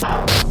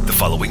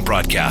following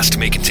broadcast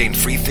may contain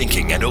free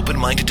thinking and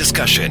open-minded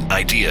discussion,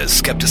 ideas,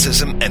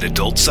 skepticism, and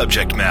adult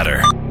subject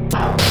matter.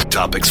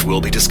 Topics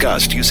will be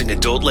discussed using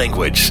adult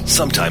language,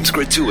 sometimes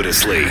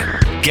gratuitously.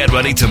 Get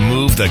ready to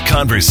move the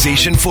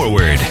conversation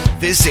forward.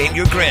 This ain't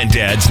your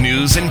granddad's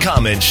news and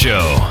comment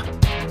show.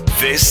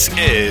 This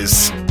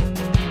is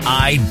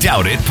I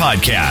Doubt It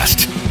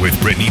Podcast with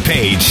Brittany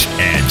Page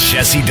and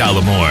Jesse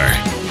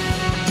Dollamore.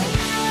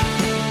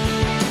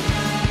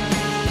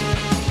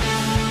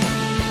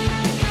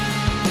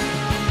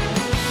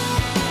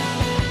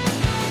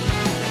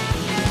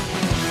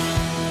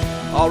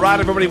 All right,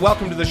 everybody,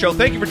 welcome to the show.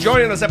 Thank you for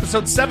joining us,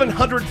 episode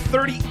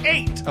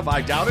 738 of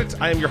I Doubt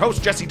It. I am your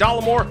host, Jesse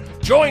Dollamore,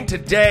 joined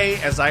today,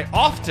 as I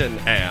often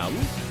am,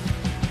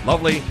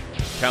 lovely,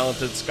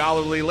 talented,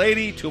 scholarly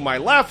lady to my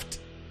left,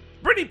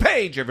 Brittany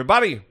Page,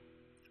 everybody.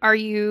 Are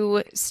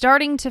you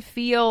starting to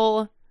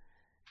feel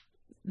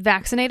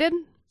vaccinated?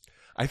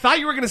 I thought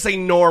you were going to say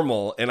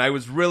normal, and I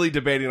was really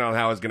debating on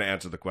how I was going to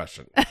answer the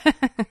question.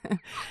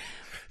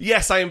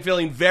 Yes, I am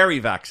feeling very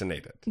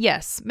vaccinated.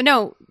 Yes. But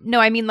no,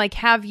 I mean, like,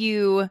 have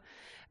you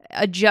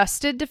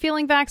adjusted to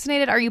feeling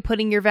vaccinated? Are you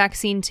putting your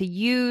vaccine to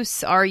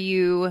use?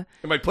 Am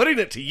I putting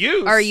it to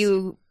use? Are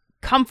you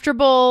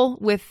comfortable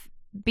with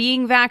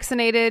being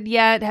vaccinated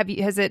yet?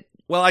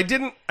 Well, I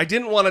didn't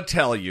want to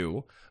tell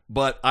you,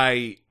 but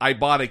I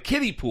bought a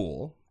kiddie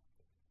pool.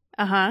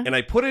 Uh-huh. And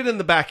I put it in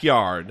the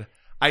backyard.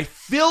 I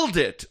filled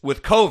it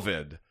with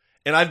COVID,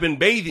 and I've been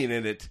bathing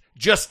in it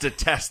just to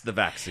test the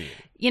vaccine.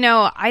 You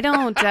know, I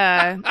don't,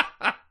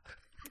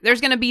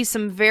 there's going to be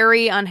some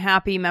very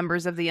unhappy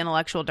members of the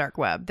intellectual dark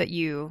web that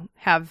you're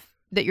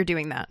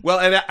doing that. Well,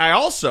 and I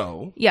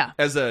also,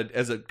 as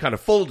a kind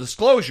of full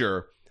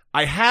disclosure,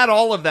 I had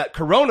all of that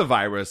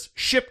coronavirus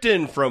shipped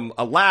in from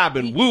a lab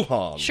in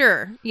Wuhan.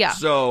 Sure, yeah.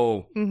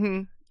 So,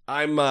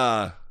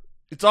 I'm,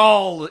 it's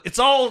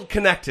all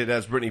connected,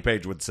 as Brittany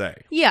Page would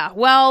say. Yeah,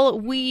 well,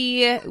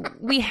 we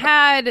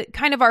had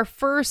kind of our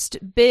first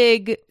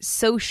big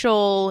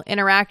social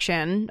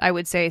interaction, I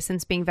would say,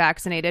 since being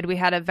vaccinated. We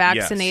had a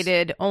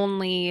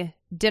vaccinated-only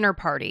dinner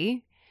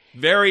party.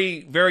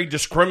 Very, very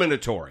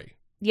discriminatory.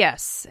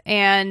 Yes,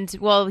 and,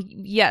 well,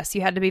 yes,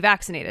 you had to be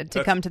vaccinated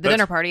to come to the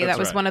dinner party. That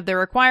was right. One of the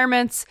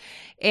requirements,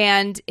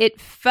 and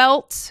it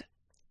felt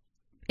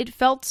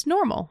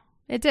normal.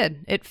 It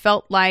did. It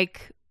felt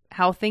like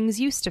how things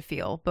used to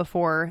feel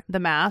before the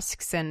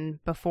masks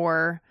and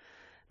before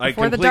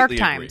the dark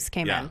times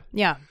came in.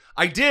 Yeah.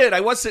 I did.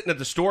 I was sitting at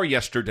the store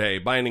yesterday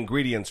buying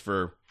ingredients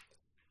for,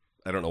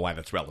 I don't know why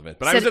that's relevant,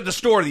 but I was at the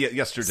store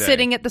yesterday.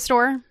 Sitting at the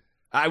store?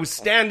 I was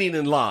standing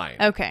in line.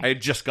 Okay. I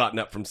had just gotten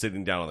up from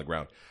sitting down on the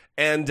ground.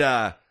 And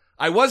I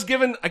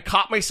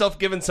caught myself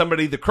giving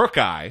somebody the crook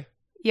eye.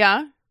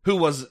 Yeah. Who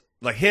was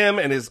like him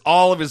and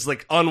all of his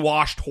like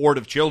unwashed horde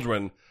of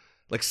children,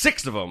 like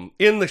 6 of them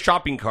in the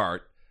shopping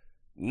cart.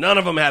 None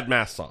of them had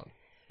masks on.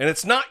 And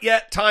it's not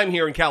yet time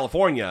here in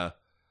California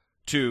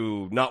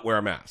to not wear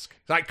a mask.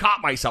 So I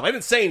caught myself. I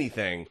didn't say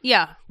anything.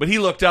 Yeah. But he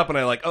looked up and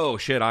I like, oh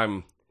shit,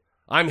 I'm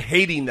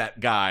hating that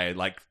guy,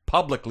 like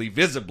publicly,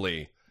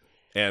 visibly.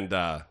 And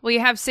well, you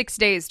have 6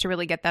 days to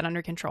really get that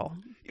under control.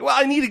 Well,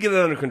 I need to get it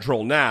under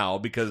control now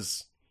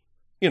because,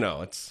 you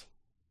know, it's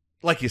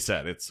like you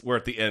said, we're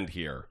at the end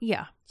here.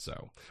 Yeah.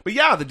 So, but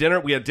yeah,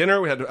 we had dinner.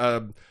 We had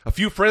a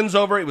few friends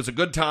over. It was a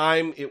good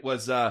time.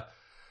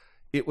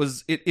 It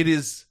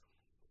is,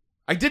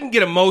 I didn't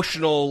get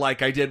emotional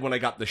like I did when I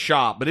got the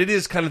shot, but it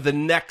is kind of the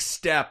next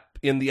step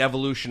in the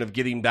evolution of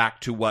getting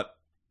back to what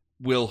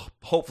will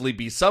hopefully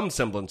be some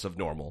semblance of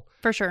normal.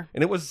 For sure.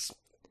 And it was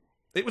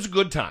a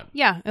good time.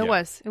 Yeah, it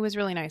was. It was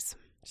really nice.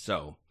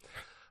 So,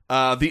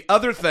 the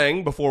other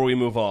thing before we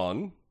move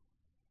on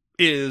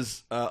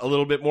is a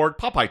little bit more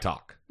Popeye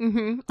talk.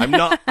 Mm-hmm. I'm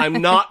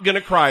not going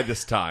to cry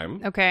this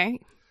time. Okay.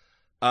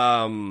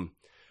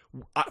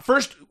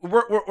 First,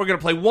 we're going to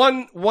play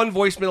one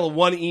voicemail and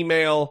one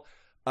email,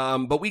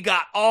 but we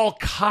got all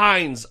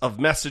kinds of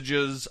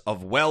messages,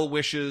 of well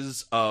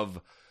wishes,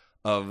 of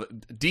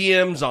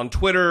DMs on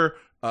Twitter.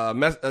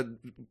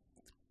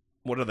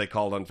 What are they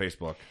called on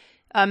Facebook?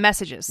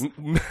 Messages.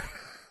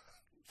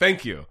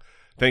 Thank you.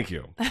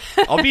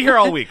 I'll be here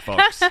all week,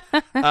 folks.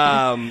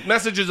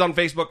 Messages on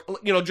Facebook,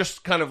 you know,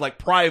 just kind of like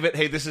private.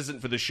 Hey, this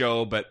isn't for the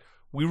show, but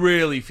we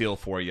really feel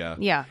for you.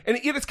 Yeah. And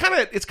it's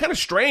kind of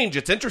strange.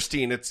 It's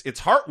interesting. It's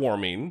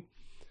heartwarming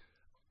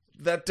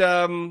that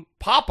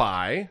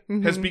Popeye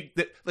has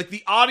like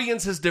the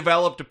audience has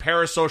developed a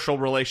parasocial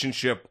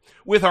relationship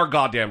with our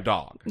goddamn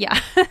dog. Yeah.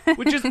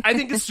 Which is, I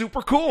think, is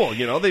super cool.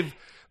 You know, they've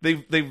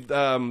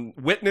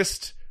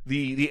witnessed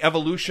the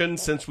evolution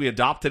since we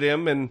adopted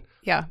him, and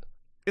yeah.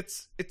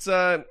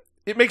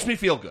 It makes me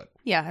feel good.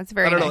 Yeah, it's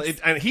very nice. I don't know,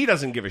 and he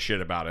doesn't give a shit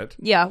about it.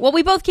 Yeah, well,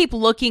 we both keep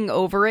looking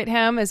over at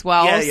him as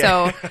well,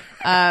 so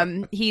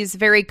he's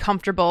very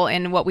comfortable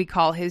in what we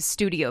call his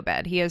studio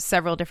bed. He has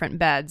several different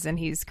beds, and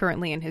he's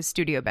currently in his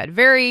studio bed.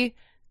 Very,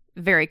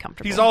 very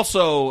comfortable. He's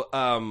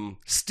also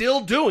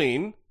still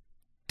doing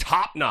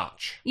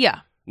top-notch. Yeah.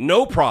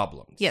 No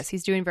problems. Yes,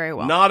 he's doing very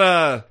well. Not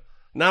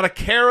a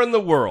care in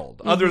the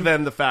world, other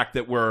than the fact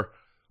that we're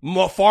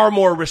far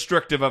more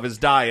restrictive of his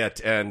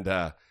diet,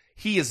 and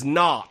he is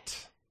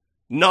not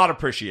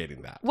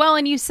appreciating that. Well,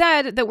 and you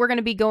said that we're going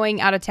to be going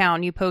out of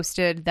town. You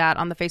posted that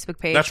on the Facebook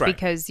page. That's right.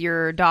 Because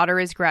your daughter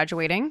is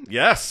graduating.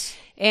 Yes.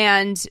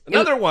 And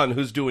another one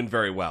who's doing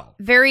very well.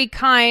 Very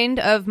kind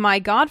of my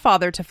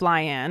godfather to fly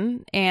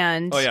in.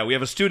 And oh, yeah, we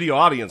have a studio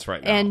audience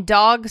right now. And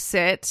dog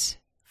sit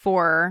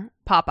for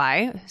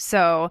Popeye.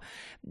 So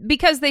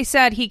because they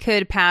said he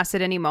could pass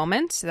at any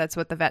moment, that's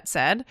what the vet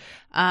said,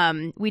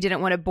 we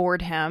didn't want to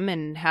board him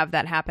and have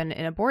that happen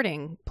in a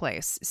boarding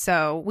place.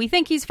 So we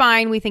think he's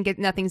fine. We think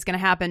nothing's going to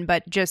happen,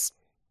 but just,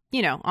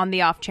 on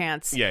the off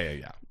chance.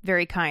 Yeah.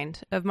 Very kind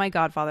of my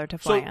godfather to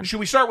fly in. So should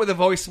we start with a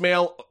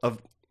voicemail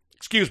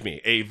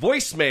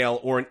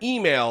or an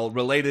email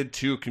related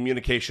to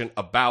communication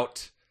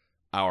about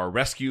our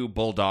rescue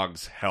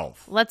bulldog's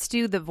health? Let's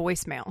do the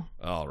voicemail.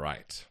 All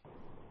right.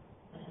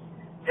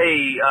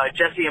 Hey,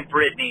 Jesse and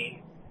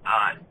Brittany,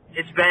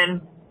 it's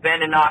Ben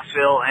in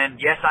Knoxville,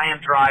 and yes, I am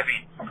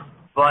driving,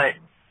 but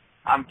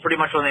I'm pretty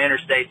much on the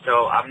interstate,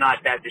 so I'm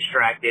not that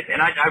distracted.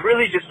 And I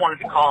really just wanted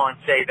to call and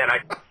say that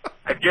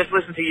I've just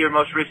listened to your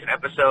most recent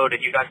episode,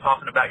 and you guys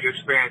talking about your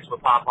experience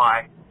with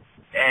Popeye,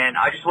 and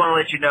I just want to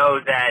let you know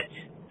that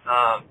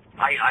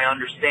I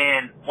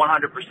understand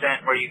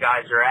 100% where you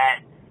guys are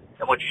at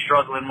and what you're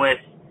struggling with,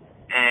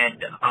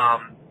 and,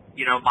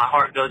 my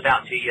heart goes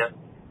out to you.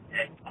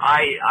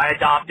 I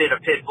adopted a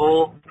pit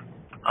bull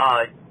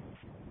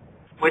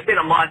within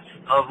a month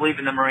of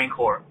leaving the Marine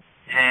Corps.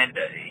 And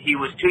he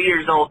was 2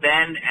 years old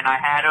then, and I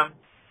had him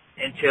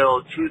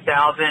until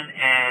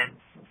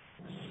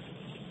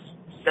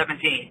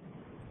 2017,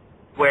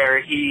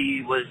 where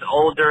he was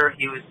older.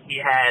 He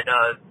had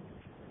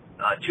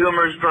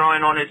tumors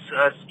growing on his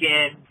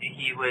skin.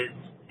 He was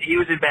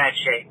in bad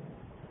shape.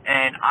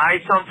 And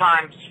I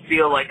sometimes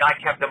feel like I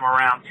kept him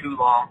around too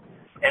long.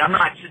 And I'm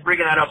not just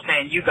bringing that up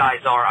saying you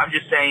guys are. I'm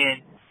just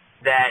saying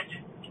that,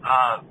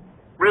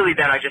 really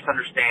that I just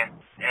understand.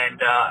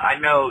 And I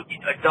know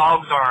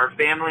dogs are our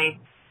family,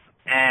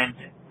 and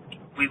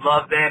we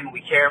love them,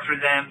 we care for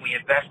them, we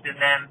invest in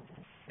them.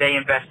 They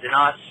invest in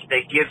us.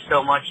 They give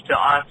so much to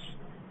us,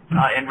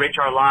 enrich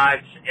our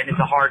lives, and it's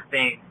a hard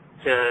thing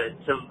to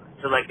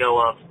let go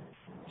of.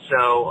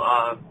 So,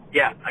 I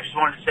just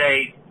wanted to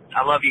say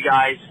I love you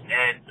guys,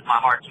 and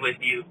my heart's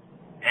with you.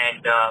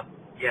 And,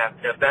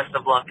 the best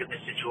of luck in this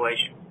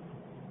situation.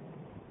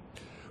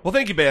 Well,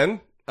 thank you,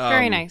 Ben.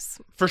 Very nice.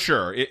 For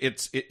sure.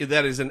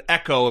 That is an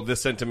echo of the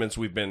sentiments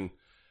we've been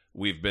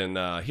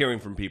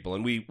hearing from people,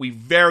 and we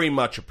very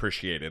much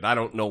appreciate it. I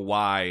don't know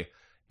why.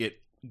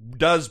 It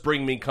does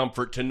bring me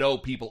comfort to know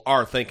people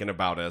are thinking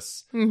about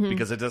us,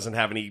 because it doesn't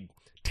have any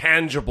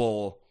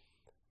tangible,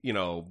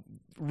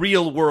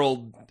 real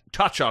world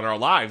touch on our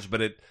lives,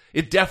 but it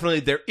definitely,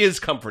 there is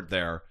comfort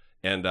there.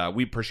 And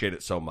we appreciate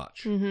it so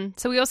much.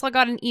 So we also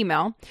got an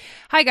email.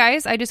 Hi,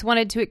 guys. I just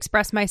wanted to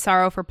express my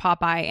sorrow for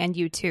Popeye and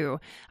you too.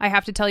 I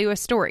have to tell you a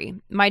story.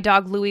 My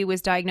dog Louie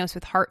was diagnosed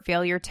with heart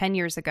failure 10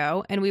 years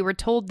ago, and we were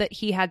told that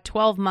he had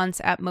 12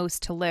 months at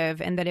most to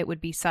live and that it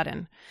would be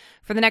sudden.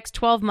 For the next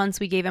 12 months,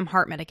 we gave him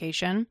heart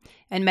medication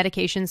and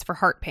medications for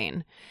heart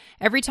pain.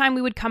 Every time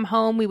we would come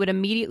home, we would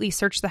immediately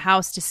search the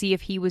house to see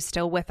if he was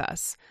still with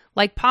us.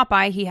 Like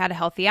Popeye, he had a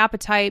healthy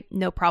appetite,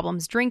 no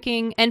problems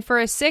drinking, and for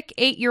a sick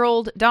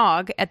 8-year-old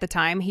dog at the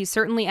time, he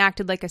certainly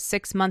acted like a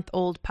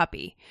 6-month-old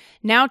puppy.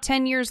 Now,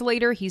 10 years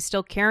later, he's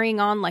still carrying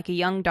on like a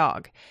young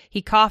dog.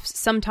 He coughs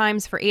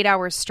sometimes for 8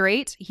 hours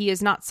straight. He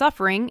is not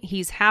suffering.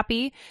 He's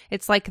happy.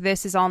 It's like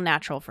this is all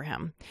natural for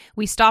him.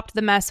 We stopped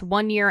the mess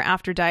 1 year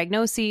after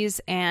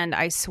diagnoses, and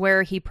I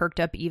swear he perked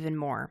up even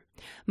more.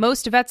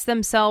 Most vets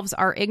themselves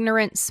are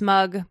ignorant,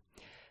 smug.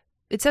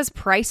 It says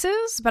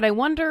prices, but I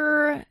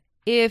wonder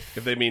if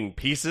they mean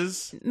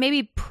pieces?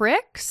 Maybe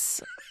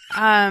pricks?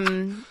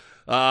 Autocorrect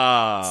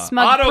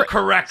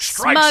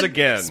strikes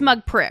again.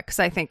 Smug pricks,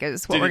 I think,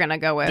 is what we're going to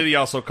go with. Did he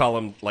also call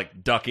him,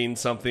 ducking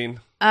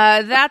something?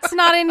 That's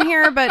not in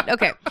here, but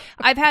okay.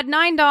 I've had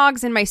 9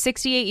 dogs in my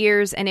 68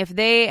 years, and if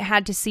they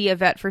had to see a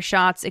vet for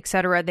shots,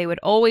 etc., they would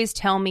always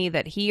tell me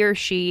that he or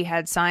she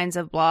had signs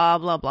of blah,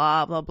 blah,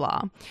 blah, blah,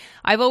 blah.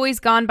 I've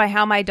always gone by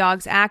how my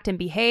dogs act and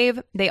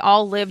behave. They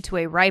all live to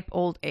a ripe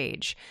old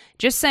age.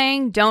 Just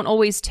saying, don't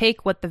always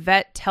take what the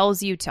vet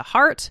tells you to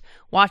heart.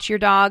 Watch your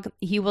dog.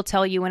 He will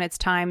tell you when it's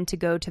time to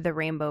go to the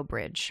Rainbow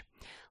Bridge.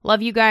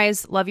 Love you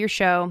guys. Love your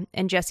show.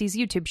 And Jesse's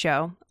YouTube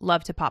show.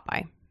 Love to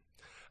Popeye.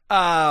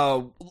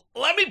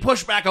 Let me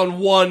push back on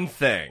one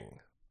thing.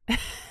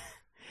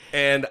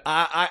 And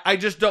I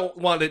just don't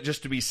want it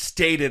just to be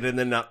stated and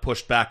then not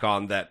pushed back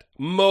on that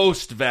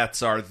most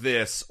vets are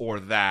this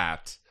or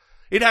that.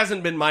 It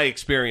hasn't been my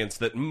experience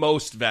that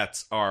most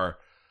vets are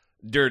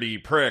dirty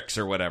pricks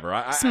or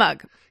whatever.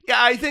 Smug.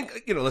 I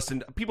think,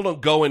 listen, people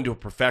don't go into a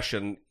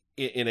profession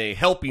in a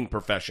helping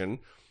profession.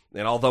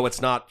 And although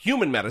it's not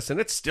human medicine,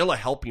 it's still a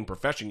helping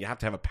profession. You have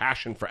to have a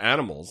passion for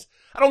animals.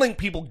 I don't think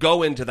people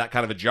go into that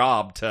kind of a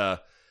job I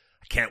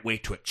can't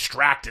wait to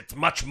extract as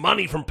much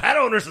money from pet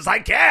owners as I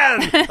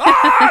can.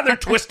 They're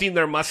twisting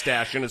their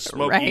mustache in a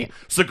smoky,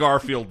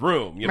 cigar-filled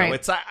room.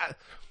 It's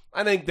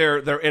I think they're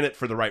in it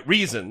for the right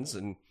reasons.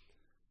 And,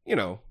 you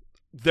know,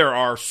 there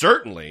are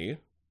certainly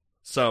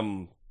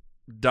some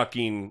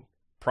ducking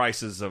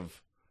prices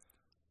of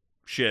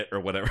shit or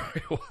whatever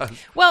it was.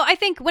 Well, I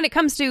think when it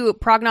comes to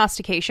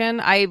prognostication,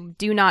 I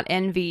do not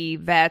envy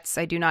vets.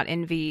 I do not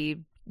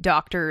envy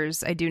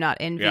doctors. I do not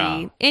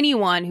envy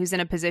anyone who's in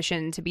a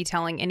position to be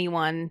telling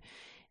anyone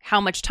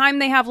how much time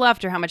they have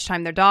left or how much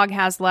time their dog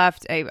has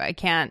left. I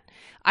can't.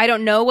 I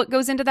don't know what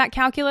goes into that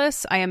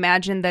calculus. I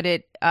imagine that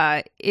it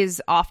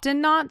is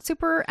often not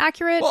super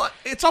accurate. Well,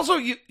 it's also,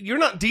 you're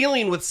not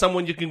dealing with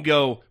someone you can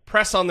go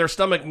press on their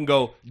stomach and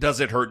go, does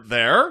it hurt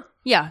there?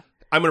 Yeah.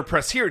 I'm going to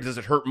press here. Does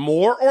it hurt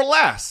more or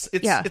less?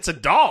 It's a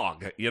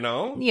dog, you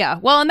know? Yeah.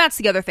 Well, and that's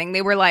the other thing.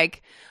 They were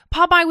like,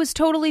 Popeye was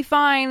totally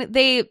fine.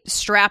 They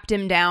strapped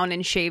him down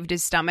and shaved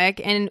his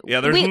stomach. And we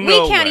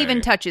can't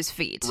even touch his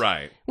feet.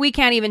 Right. We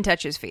can't even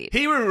touch his feet.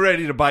 He was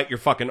ready to bite your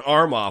fucking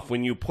arm off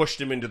when you pushed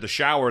him into the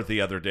shower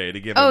the other day to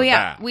give him a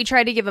bath. We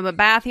tried to give him a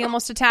bath. He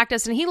almost attacked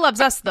us, and he loves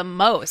us the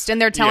most.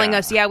 And they're telling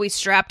us, we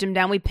strapped him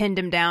down, we pinned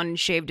him down and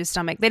shaved his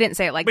stomach. They didn't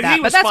say it like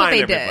that, but that's what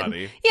they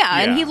did.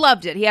 Yeah, and he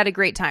loved it. He had a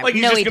great time. Like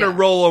he's just going to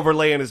roll over,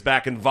 lay on his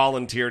back, and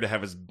volunteer to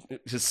have his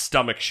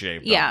stomach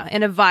shaved. Yeah,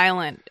 in a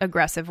violent,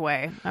 aggressive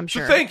way, I'm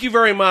sure. So thank you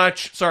very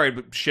much. Sorry,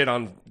 but shit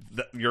on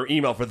your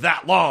email for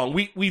that long.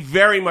 We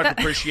very much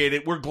appreciate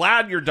it. We're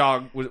glad your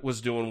dog was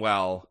doing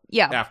well.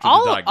 Yeah, after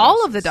the diagnosis.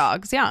 all of the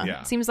dogs.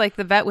 Yeah, seems like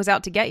the vet was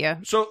out to get you.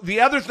 So the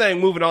other thing,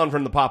 moving on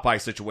from the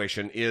Popeye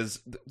situation, is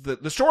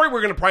the story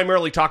we're going to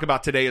primarily talk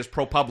about today is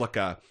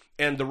ProPublica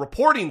and the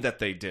reporting that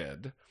they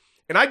did.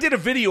 And I did a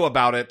video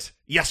about it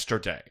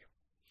yesterday,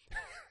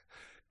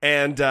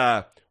 and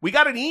we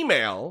got an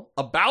email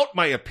about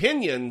my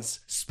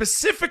opinions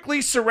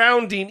specifically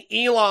surrounding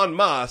Elon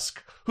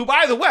Musk, who,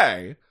 by the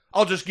way,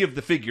 I'll just give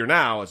the figure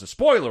now as a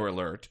spoiler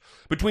alert,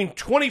 between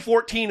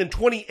 2014 and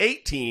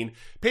 2018,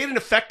 paid an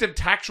effective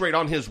tax rate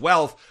on his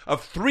wealth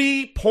of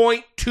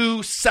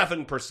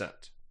 3.27%.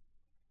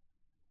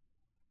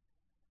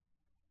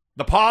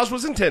 The pause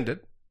was intended.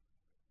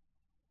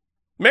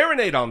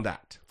 Marinate on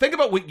that. Think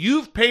about what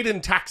you've paid in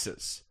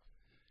taxes.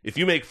 If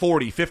you make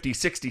 $40,000,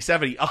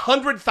 $50,000, $60,000, $70,000,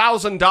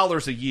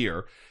 $100,000 a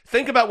year,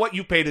 think about what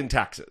you paid in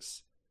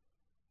taxes.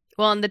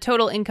 Well, and the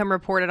total income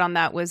reported on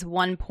that was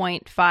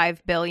 $1.5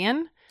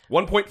 billion.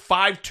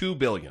 $1.52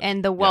 billion.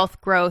 And the wealth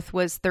growth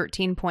was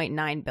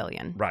 $13.9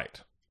 billion. Right.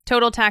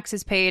 Total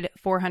taxes paid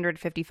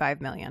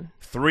 $455 million.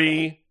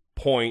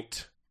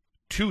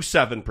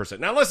 3.27%.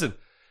 Now listen,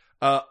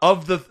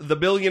 of the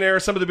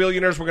billionaires, some of the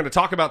billionaires we're going to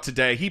talk about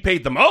today, he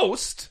paid the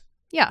most.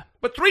 Yeah.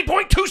 But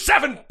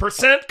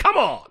 3.27%? Come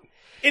on.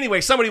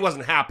 Anyway, somebody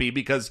wasn't happy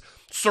because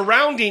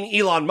surrounding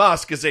Elon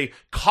Musk is a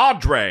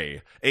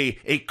cadre,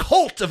 a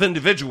cult of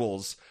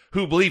individuals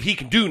who believe he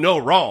can do no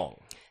wrong.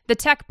 The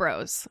tech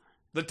bros.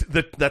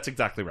 That's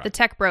exactly right. The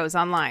tech bros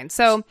online.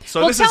 So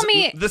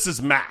this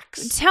is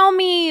Max. Tell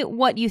me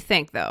what you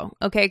think, though,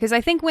 okay? Because I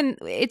think when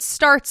it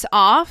starts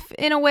off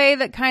in a way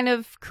that kind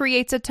of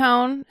creates a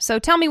tone. So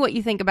tell me what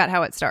you think about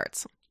how it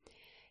starts.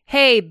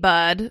 Hey,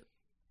 bud.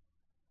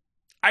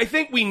 I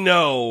think we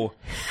know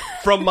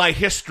from my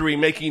history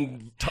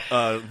making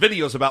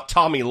videos about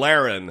Tommy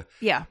Lahren.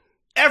 Yeah.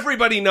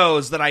 Everybody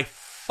knows that I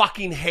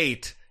fucking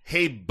hate,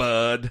 hey,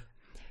 bud.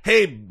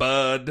 Hey,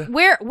 bud.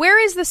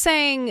 Where is the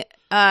saying,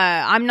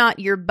 I'm not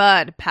your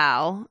bud,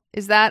 pal?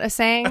 Is that a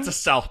saying? That's a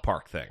South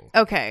Park thing.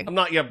 Okay. I'm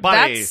not your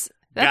buddy,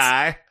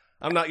 guy.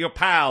 I'm not your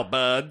pal,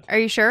 bud. Are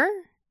you sure?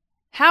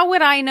 How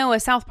would I know a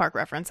South Park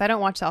reference? I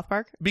don't watch South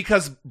Park.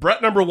 Because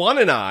Brett number one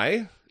and I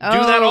do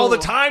that all the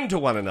time to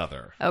one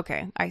another.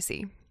 Okay, I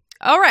see.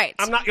 All right.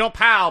 I'm not your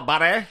pal,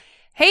 buddy.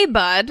 Hey,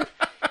 bud.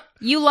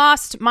 You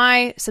lost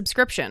my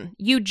subscription.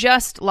 You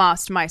just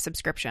lost my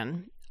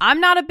subscription. I'm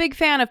not a big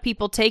fan of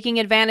people taking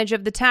advantage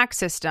of the tax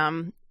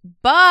system,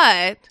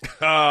 but...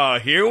 Oh,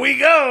 here we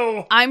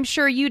go. I'm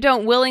sure you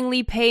don't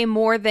willingly pay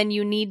more than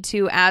you need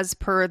to as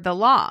per the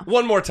law.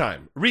 One more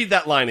time. Read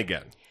that line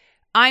again.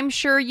 I'm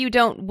sure you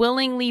don't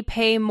willingly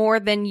pay more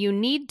than you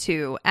need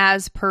to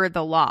as per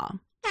the law.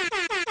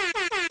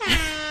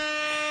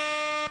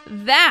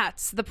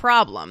 That's the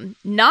problem.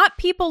 Not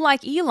people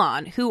like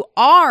Elon, who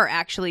are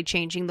actually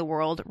changing the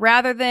world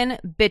rather than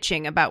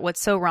bitching about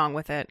what's so wrong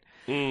with it.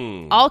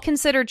 I'll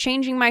consider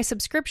changing my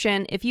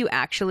subscription if you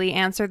actually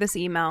answer this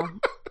email.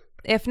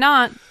 If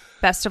not,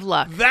 best of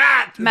luck.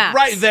 That Max.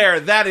 Right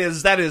there, that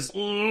is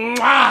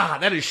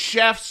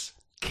chef's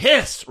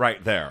kiss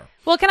right there.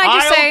 Well, can I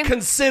just say... I'll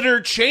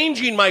consider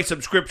changing my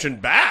subscription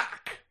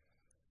back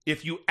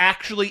if you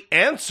actually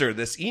answer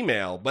this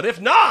email. But if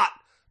not,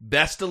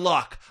 best of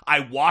luck.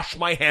 I wash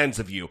my hands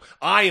of you.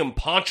 I am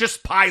Pontius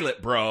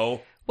Pilate, bro.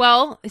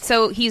 Well,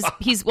 so he's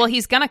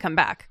gonna come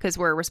back because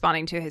we're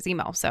responding to his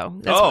email. So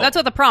that's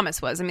what the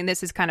promise was. I mean,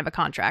 this is kind of a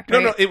contract,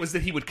 right? No, it was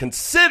that he would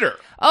consider.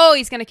 Oh,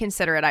 he's gonna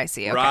consider it. I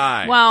see. Okay.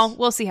 Right. Well,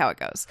 we'll see how it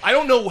goes. I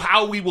don't know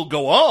how we will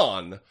go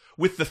on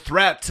with the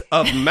threat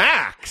of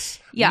Max,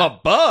 my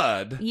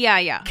bud,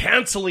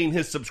 canceling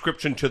his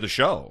subscription to the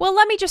show. Well,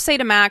 let me just say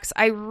to Max,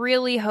 I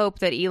really hope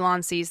that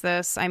Elon sees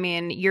this. I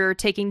mean, you're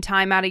taking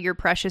time out of your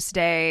precious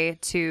day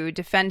to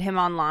defend him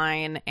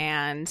online,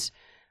 and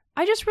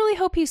I just really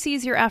hope he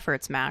sees your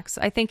efforts, Max.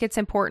 I think it's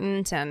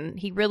important, and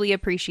he really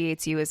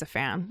appreciates you as a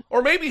fan.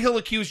 Or maybe he'll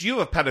accuse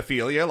you of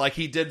pedophilia like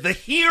he did the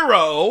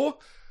hero,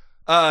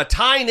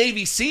 Thai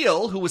Navy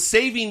SEAL, who was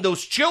saving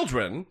those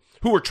children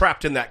who were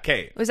trapped in that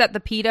cave. Was that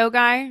the pedo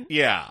guy?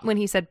 Yeah. When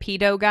he said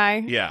pedo guy?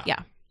 Yeah.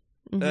 Yeah.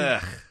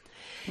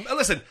 Mm-hmm.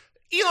 Listen,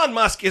 Elon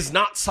Musk is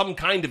not some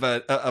kind of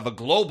a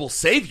global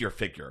savior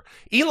figure.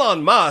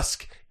 Elon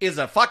Musk is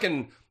a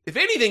fucking, if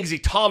anything, he's a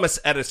Thomas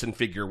Edison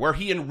figure where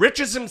he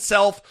enriches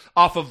himself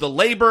off of the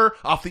labor,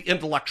 off the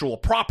intellectual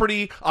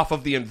property, off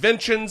of the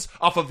inventions,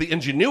 off of the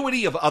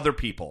ingenuity of other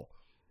people.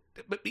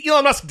 But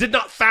Elon Musk did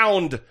not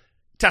found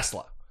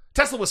Tesla.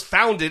 Tesla was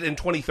founded in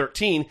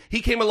 2013. He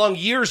came along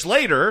years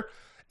later,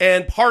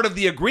 and part of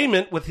the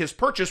agreement with his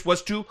purchase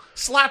was to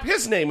slap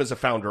his name as a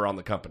founder on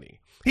the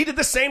company. He did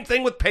the same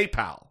thing with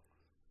PayPal.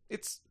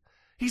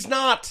 He's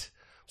not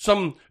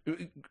some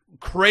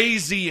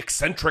crazy,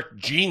 eccentric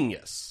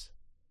genius.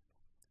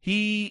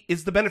 He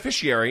is the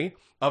beneficiary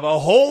of a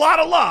whole lot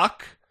of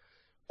luck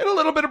and a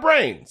little bit of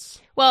brains.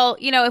 Well,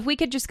 if we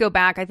could just go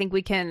back, I think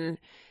we can.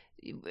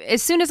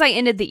 As soon as I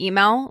ended the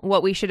email,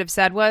 what we should have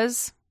said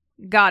was,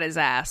 got his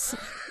ass.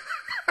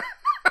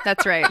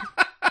 That's right.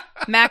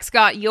 Max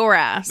got your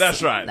ass.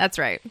 That's right. That's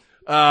right.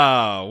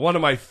 One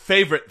of my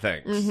favorite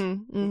things.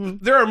 Mm-hmm, mm-hmm.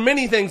 There are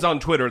many things on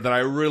Twitter that I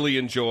really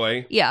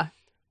enjoy. Yeah.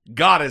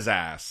 Got his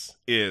ass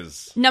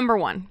is number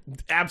one.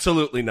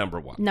 Absolutely number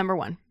one. Number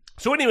one.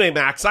 So anyway,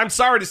 Max, I'm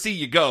sorry to see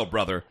you go,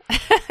 brother.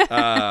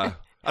 I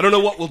don't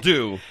know what we'll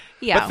do.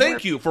 Yeah, but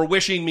thank you for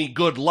wishing me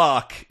good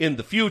luck in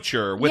the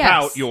future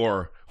without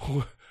your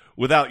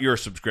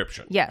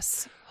subscription.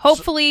 Yes.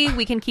 Hopefully,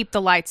 we can keep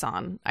the lights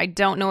on. I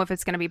don't know if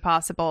it's going to be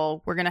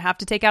possible. We're going to have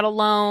to take out a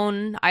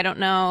loan. I don't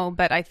know,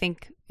 but I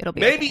think it'll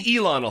be Maybe okay.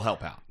 Elon will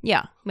help out.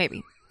 Yeah,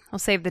 maybe. I'll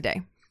save the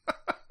day.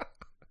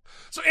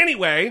 So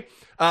anyway,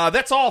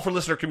 that's all for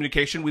listener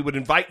communication. We would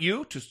invite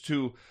you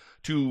to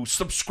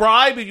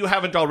subscribe if you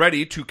haven't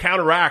already to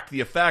counteract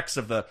the effects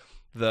of the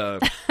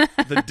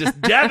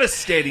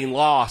devastating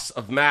loss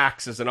of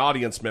Max as an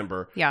audience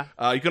member. Yeah.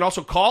 You can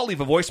also call,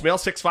 leave a voicemail,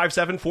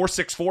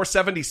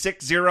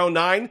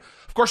 657-464-7609.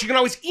 Of course, you can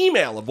always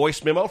email a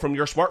voice memo from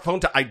your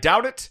smartphone to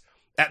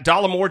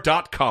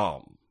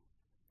idoubt@dollamore.com.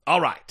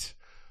 All right.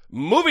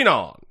 Moving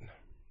on.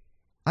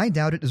 I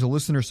Doubt It is a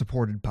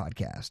listener-supported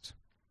podcast.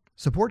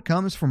 Support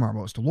comes from our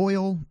most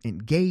loyal,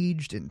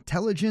 engaged,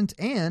 intelligent,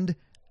 and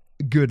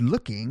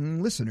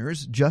good-looking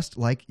listeners just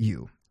like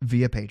you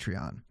via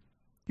Patreon.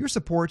 Your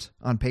support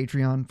on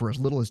Patreon for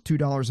as little as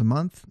 $2 a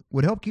month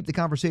would help keep the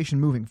conversation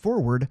moving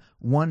forward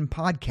one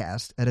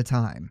podcast at a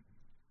time.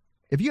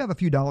 If you have a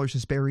few dollars to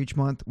spare each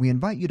month, we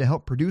invite you to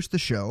help produce the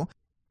show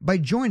by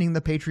joining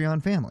the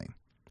Patreon family.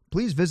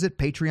 Please visit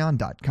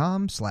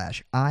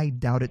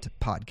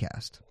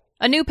patreon.com/IDoubtItPodcast.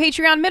 A new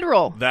Patreon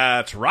mid-roll.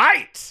 That's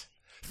right.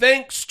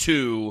 Thanks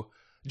to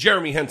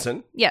Jeremy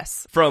Henson.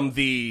 Yes. From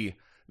the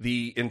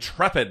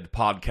intrepid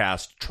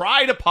podcast,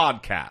 Try to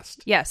Podcast.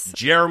 Yes.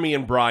 Jeremy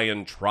and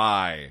Brian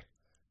try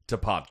to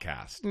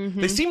podcast.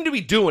 Mm-hmm. They seem to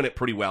be doing it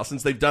pretty well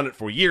since they've done it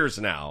for years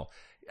now.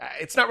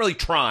 It's not really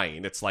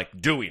trying. It's like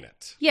doing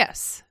it.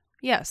 Yes.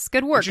 Yes.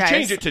 Good work, guys.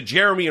 Change it to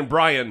Jeremy and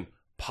Brian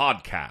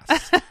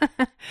Podcast.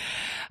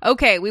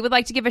 Okay. We would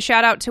like to give a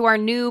shout out to our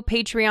new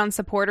Patreon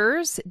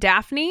supporters,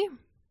 Daphne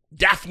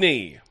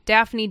W.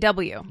 Daphne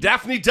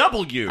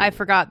W. I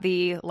forgot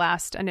the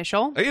last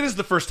initial. It is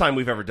the first time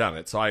we've ever done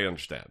it, so I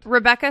understand.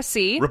 Rebecca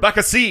C.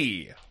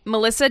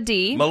 Melissa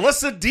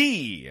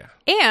D.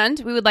 And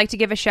we would like to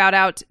give a shout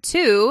out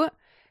to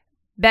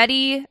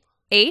Betty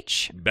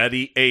H.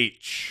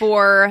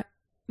 For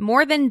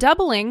more than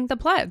doubling the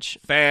pledge.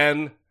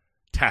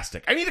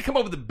 Fantastic. I need to come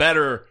up with a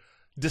better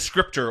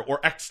descriptor or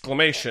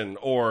exclamation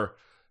or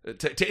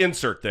to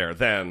insert there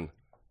than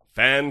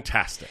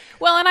fantastic.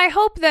 Well, and I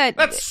hope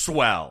that's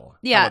swell.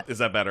 Yeah. Is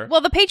that better?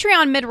 Well, the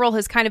Patreon mid-roll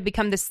has kind of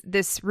become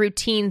this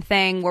routine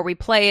thing where we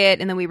play it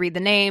and then we read the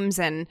names,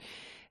 and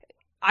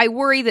I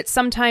worry that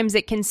sometimes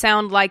it can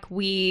sound like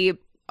we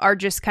are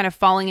just kind of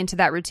falling into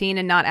that routine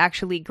and not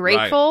actually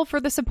grateful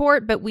for the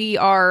support, but we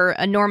are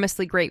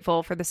enormously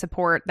grateful for the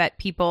support that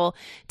people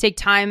take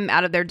time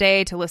out of their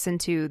day to listen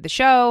to the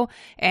show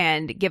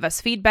and give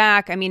us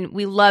feedback. I mean,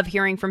 we love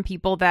hearing from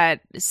people that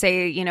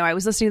say, I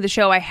was listening to the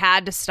show, I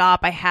had to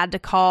stop, I had to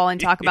call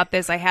and talk about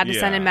this, I had to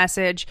send a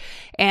message,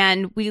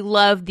 and we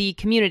love the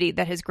community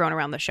that has grown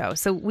around the show.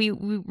 So we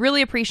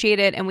really appreciate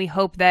it, and we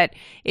hope that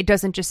it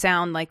doesn't just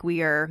sound like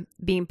we are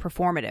being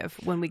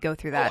performative when we go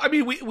through that. Well, I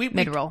mean,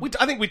 mid-roll.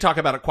 I think we talk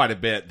about it quite a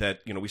bit that,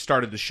 we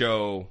started the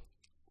show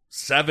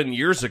 7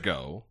 years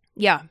ago.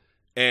 Yeah.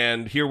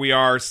 And here we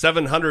are,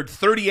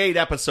 738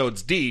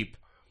 episodes deep,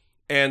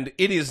 and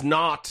it is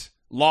not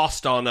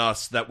lost on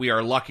us that we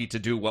are lucky to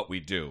do what we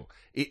do.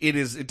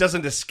 It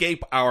doesn't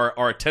escape our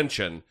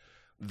attention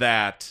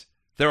that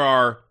there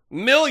are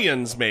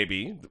millions,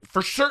 maybe,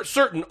 for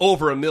certain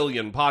over 1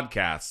 million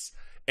podcasts,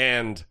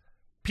 and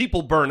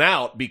people burn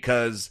out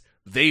because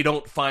they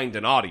don't find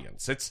an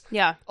audience. It's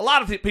a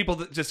lot of people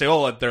that just say,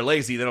 oh, they're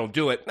lazy, they don't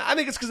do it. I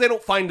think it's because they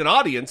don't find an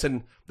audience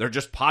and they're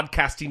just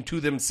podcasting to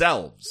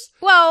themselves.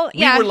 Well,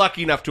 yeah. We were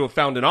lucky enough to have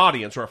found an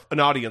audience, or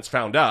an audience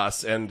found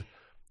us, and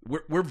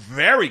we're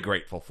very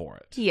grateful for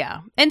it.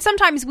 Yeah. And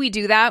sometimes we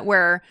do that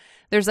where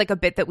there's like a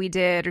bit that we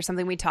did or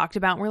something we talked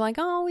about, and we're like,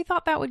 oh, we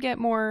thought that would get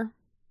more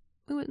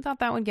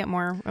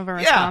of a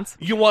response.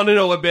 You want to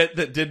know a bit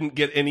that didn't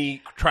get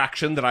any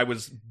traction that I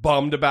was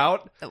bummed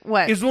about?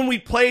 What? Is when we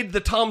played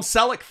the Tom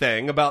Selleck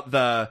thing about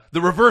the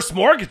reverse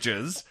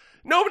mortgages.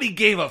 Nobody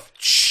gave a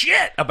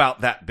shit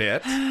about that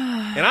bit,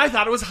 and I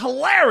thought it was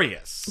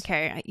hilarious.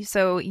 Okay,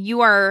 so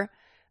you are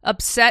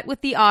upset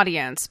with the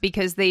audience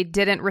because they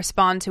didn't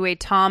respond to a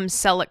Tom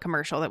Selleck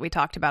commercial that we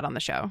talked about on the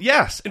show.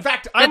 Yes. In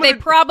fact, they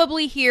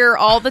probably hear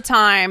all the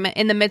time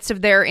in the midst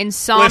of their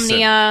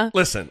insomnia.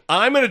 Listen,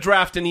 I'm going to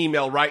draft an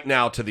email right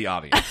now to the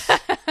audience.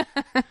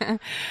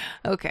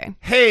 Okay.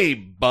 Hey,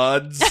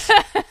 buds.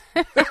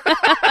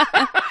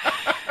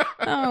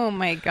 Oh,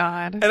 my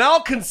God. And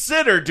I'll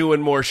consider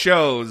doing more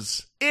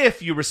shows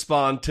if you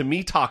respond to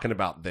me talking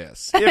about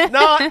this. If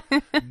not,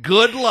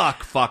 good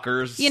luck,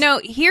 fuckers. You know,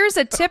 here's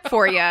a tip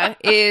for you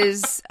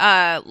is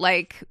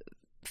like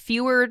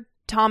fewer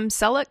Tom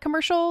Selleck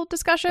commercial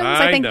discussions.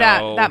 I think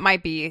that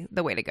might be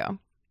the way to go.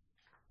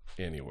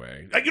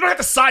 Anyway, you don't have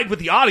to side with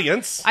the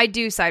audience. I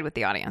do side with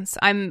the audience.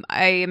 I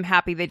am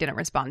happy they didn't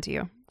respond to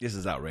you. This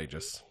is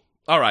outrageous.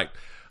 All right.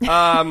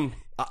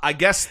 I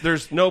guess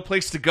there's no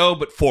place to go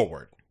but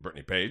forward,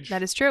 Brittany Page.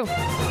 That is true.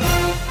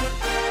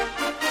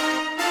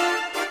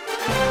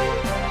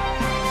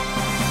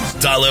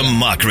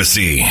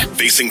 Stalemocracy.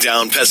 Facing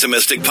down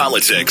pessimistic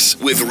politics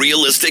with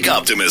realistic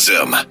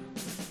optimism.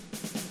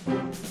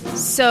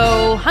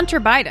 So, Hunter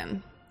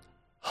Biden.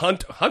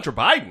 Hunter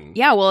Biden?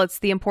 Yeah, well, it's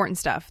the important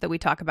stuff that we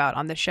talk about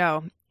on the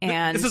show.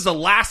 And this is a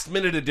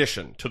last-minute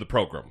addition to the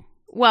program.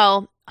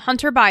 Well,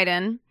 Hunter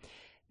Biden,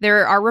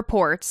 there are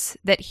reports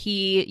that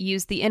he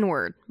used the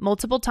N-word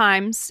multiple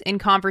times in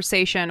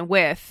conversation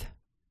with,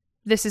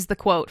 this is the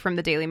quote from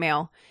the Daily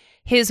Mail,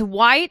 his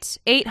white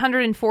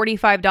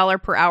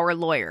 $845 per hour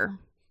lawyer.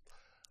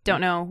 Don't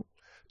know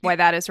why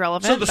that is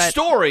relevant. So the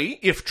story,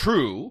 if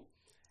true,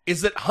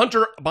 is that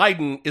Hunter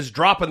Biden is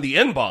dropping the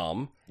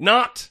N-bomb,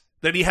 not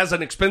that he has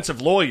an expensive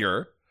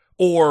lawyer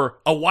or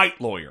a white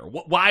lawyer.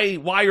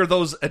 Why are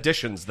those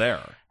additions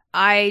there?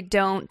 I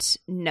don't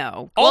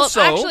know. Also,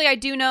 well, actually, I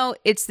do know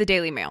it's the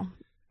Daily Mail.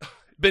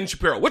 Ben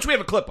Shapiro, which we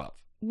have a clip of.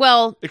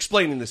 Well,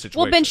 explaining the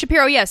situation. Well, Ben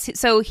Shapiro, yes.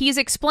 So he's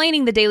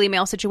explaining the Daily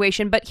Mail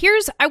situation. But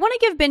I want to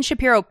give Ben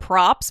Shapiro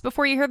props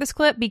before you hear this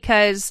clip,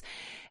 because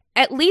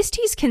at least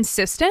he's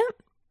consistent.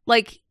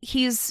 Like,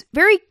 he's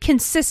very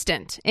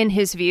consistent in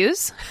his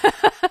views.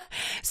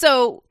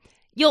 So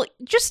you'll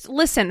just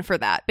listen for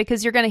that,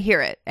 because you're going to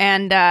hear it.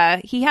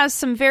 And he has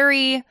some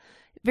very,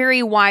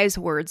 very wise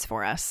words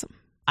for us.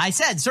 I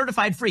said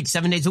certified freak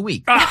 7 days a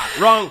week.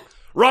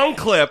 Wrong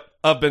clip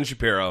of Ben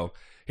Shapiro.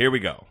 Here we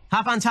go.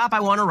 Hop on top, I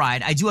want to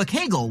ride. I do a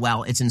Kegel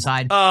while it's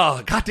inside.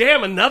 Oh,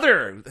 goddamn,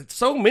 another.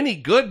 So many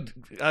good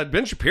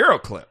Ben Shapiro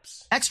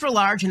clips. Extra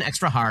large and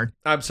extra hard.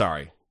 I'm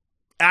sorry.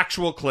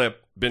 Actual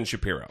clip, Ben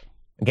Shapiro.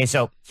 Okay,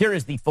 so here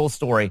is the full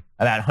story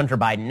about Hunter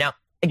Biden. Now,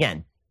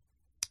 again,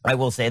 I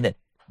will say that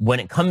when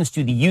it comes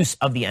to the use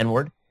of the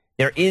N-word,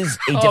 there is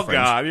a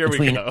difference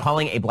between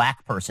calling a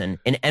black person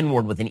an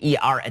N-word with an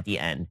ER at the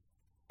end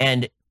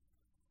and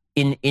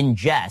in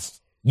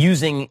jest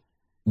using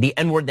the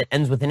N-word that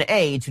ends with an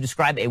A to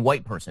describe a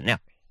white person. Now,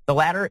 the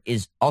latter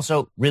is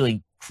also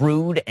really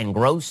crude and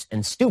gross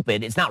and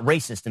stupid. It's not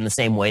racist in the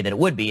same way that it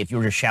would be if you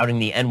were just shouting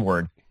the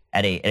N-word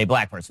at a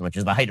black person, which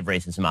is the height of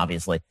racism,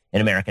 obviously,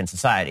 in American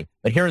society.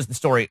 But here is the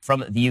story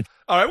from the UK.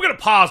 All right, we're going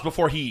to pause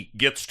before he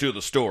gets to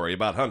the story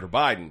about Hunter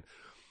Biden.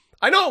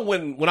 I know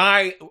when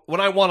I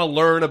want to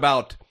learn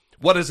about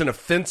what is an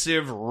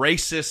offensive,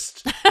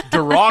 racist,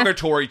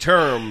 derogatory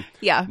term,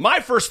 my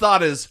first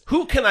thought is,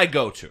 who can I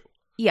go to?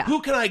 Yeah.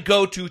 Who can I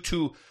go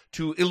to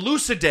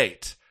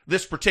elucidate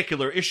this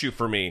particular issue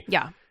for me?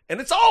 Yeah. And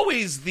it's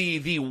always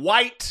the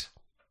white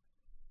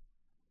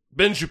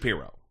Ben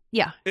Shapiro.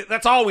 Yeah.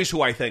 That's always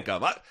who I think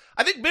of.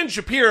 I think Ben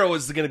Shapiro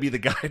is going to be the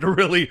guy to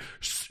really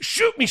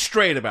shoot me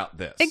straight about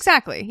this.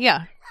 Exactly,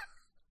 yeah.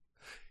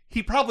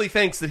 He probably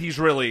thinks that he's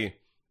really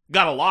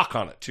got a lock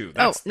on it, too.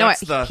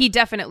 He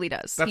definitely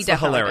does. That's the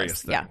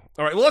hilarious thing. Yeah.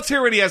 All right, well, let's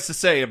hear what he has to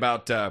say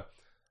about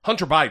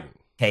Hunter Biden.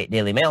 Okay,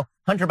 Daily Mail.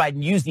 Hunter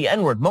Biden used the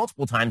N-word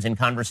multiple times in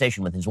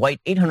conversation with his white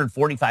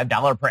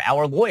 $845 per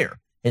hour lawyer.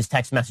 His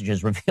text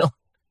messages reveal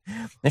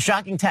the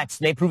shocking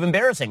text may prove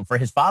embarrassing for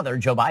his father,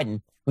 Joe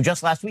Biden, who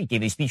just last week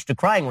gave a speech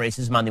decrying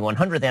racism on the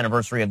 100th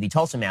anniversary of the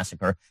Tulsa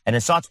massacre and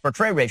has sought to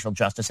portray racial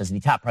justice as the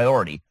top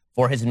priority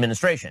for his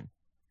administration.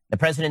 The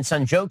president's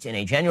son joked in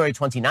a January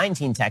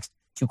 2019 text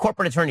to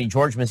corporate attorney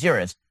George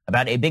Maziris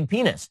about a big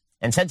penis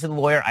and said to the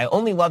lawyer, "I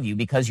only love you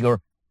because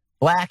you're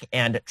black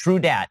and true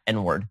dat,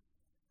 N-word."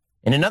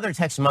 In another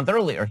text a month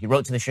earlier, he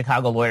wrote to the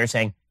Chicago lawyer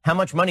saying, "How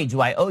much money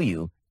do I owe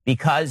you?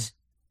 Because,"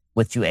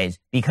 with 2 A's,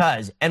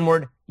 "because,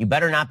 N-word, you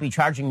better not be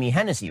charging me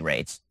Hennessy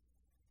rates."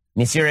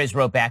 Maziris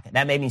wrote back,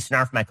 "That made me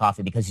snarf my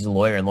coffee," because he's a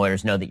lawyer and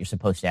lawyers know that you're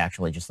supposed to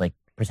actually just like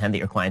pretend that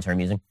your clients are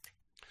amusing.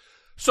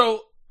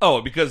 So,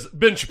 because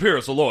Ben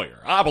Shapiro's a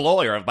lawyer. I'm a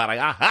lawyer, everybody.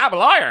 I'm a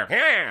lawyer.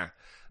 Yeah.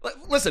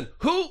 Listen,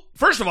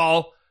 first of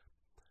all,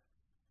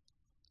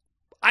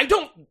 I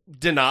don't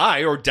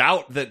deny or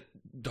doubt that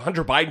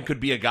Hunter Biden could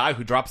be a guy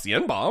who drops the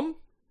N-bomb.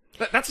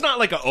 That's not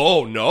like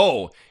oh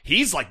no,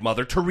 he's like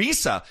Mother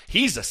Teresa.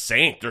 He's a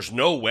saint. There's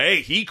no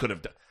way he could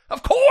have done.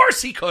 Of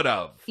course he could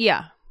have.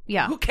 Yeah.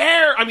 Who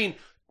cares? I mean,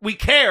 we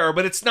care,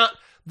 but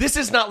this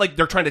is not like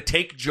they're trying to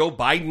take Joe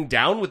Biden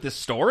down with this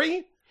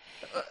story.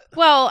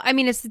 Well, I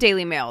mean, it's the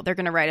Daily Mail. They're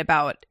going to write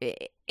about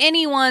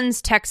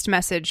anyone's text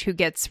message who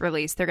gets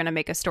released. They're going to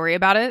make a story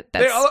about it.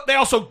 They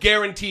also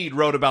guaranteed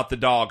wrote about the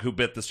dog who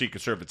bit the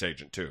Secret Service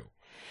agent, too.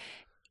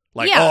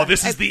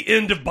 This is the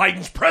end of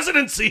Biden's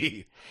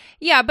presidency.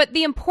 Yeah, but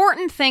the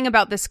important thing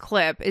about this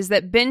clip is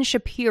that Ben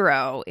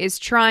Shapiro is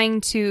trying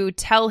to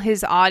tell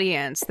his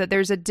audience that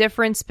there's a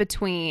difference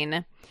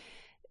between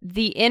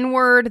the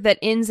N-word that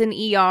ends in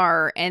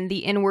ER and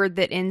the N-word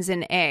that ends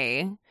in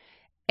A.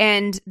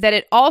 And that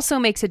it also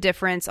makes a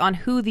difference on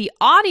who the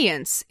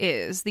audience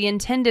is, the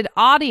intended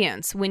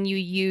audience, when you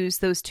use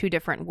those two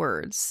different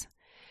words.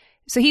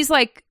 So he's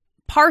like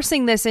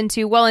parsing this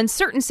into, well, in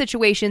certain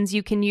situations,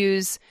 you can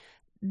use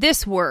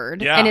this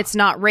word and it's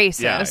not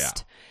racist. Yeah.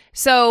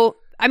 So,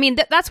 I mean,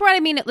 that's what I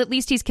mean. At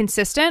least he's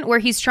consistent, where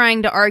he's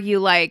trying to argue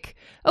like,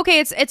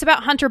 okay, it's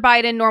about Hunter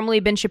Biden. Normally,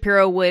 Ben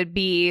Shapiro would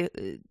be,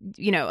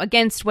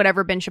 against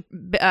whatever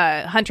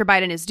Hunter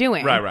Biden is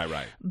doing.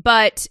 Right.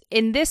 But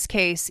in this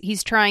case,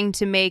 he's trying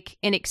to make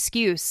an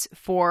excuse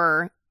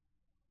for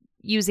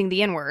using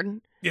the N-word.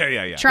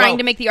 Yeah. Trying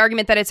to make the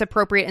argument that it's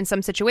appropriate in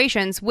some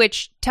situations,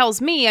 which tells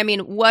me, I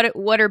mean,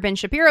 what are Ben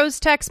Shapiro's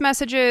text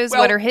messages?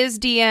 What are his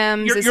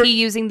DMs? Is he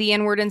using the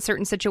N-word in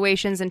certain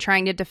situations and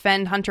trying to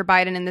defend Hunter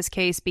Biden in this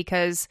case?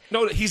 Because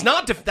no, he's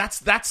not. That's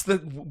the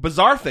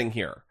bizarre thing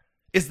here.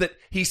 Is that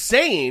he's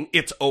saying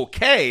it's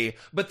okay,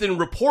 but then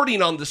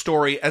reporting on the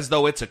story as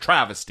though it's a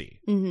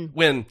travesty. Mm-hmm.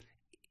 When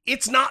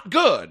it's not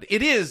good.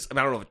 It is, I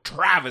don't know if a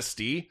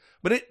travesty,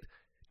 but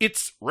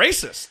it's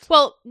racist.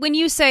 Well, when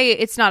you say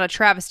it's not a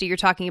travesty, you're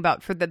talking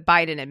about for the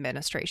Biden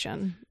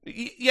administration.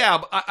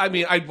 Yeah, I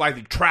mean, I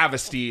think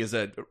travesty is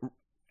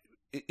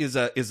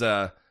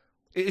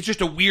it's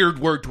just a weird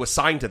word to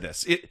assign to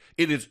this. It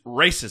is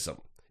racism.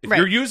 If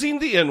you're using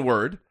the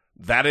N-word,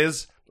 that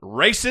is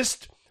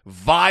racist,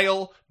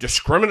 vile,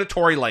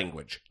 discriminatory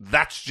language.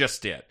 That's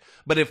just it.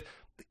 But if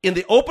in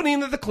the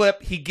opening of the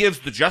clip, he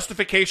gives the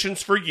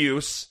justifications for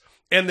use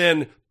and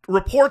then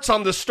reports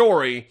on the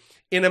story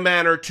in a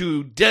manner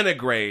to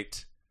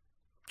denigrate.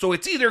 So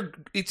it's either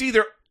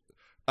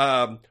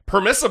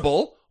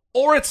permissible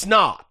or it's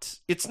not.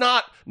 It's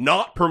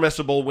not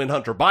permissible when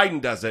Hunter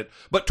Biden does it,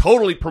 but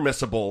totally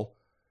permissible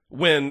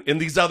when in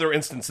these other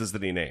instances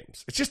that he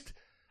names. It's just,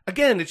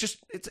 again, it's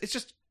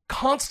just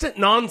constant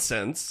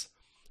nonsense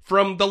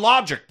from the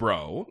logic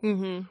bro,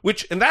 mm-hmm.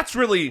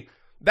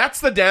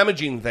 That's the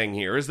damaging thing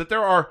here, is that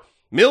there are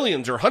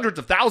millions or hundreds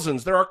of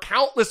thousands, there are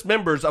countless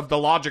members of the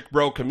logic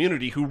bro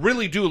community who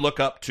really do look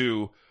up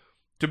to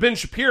Ben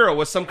Shapiro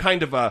as some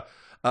kind of a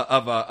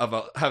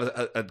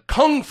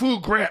kung fu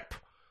grip,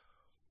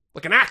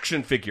 like an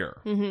action figure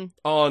mm-hmm.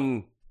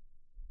 on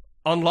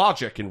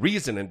logic and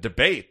reason and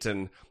debate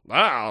and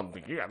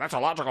that's a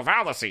logical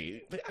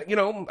fallacy.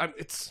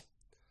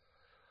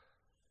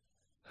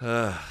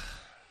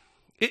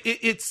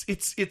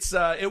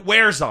 It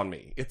wears on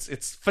me.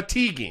 It's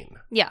fatiguing.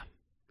 Yeah.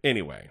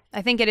 Anyway,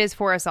 I think it is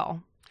for us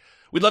all.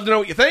 We'd love to know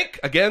what you think.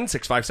 Again,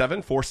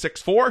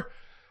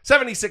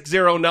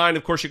 657-464-7609.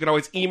 Of course, you can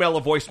always email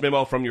a voice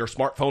memo from your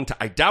smartphone to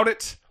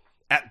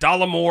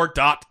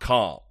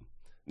idoughtit@dollemore.com.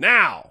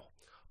 Now,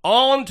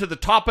 on to the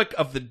topic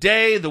of the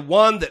day, the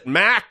one that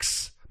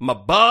Max, my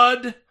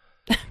bud,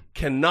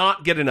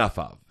 cannot get enough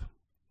of.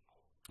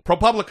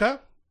 ProPublica,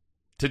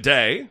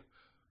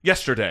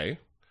 yesterday,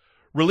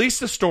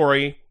 released a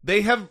story.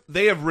 They are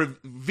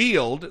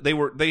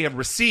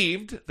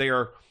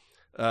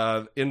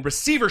in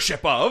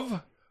receivership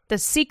of the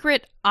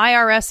secret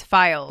IRS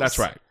files. That's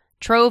right.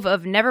 Trove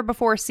of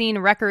never-before-seen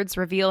records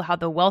reveal how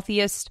the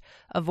wealthiest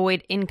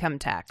avoid income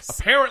tax.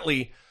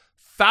 Apparently,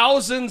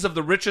 thousands of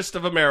the richest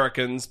of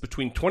Americans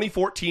between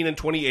 2014 and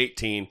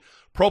 2018,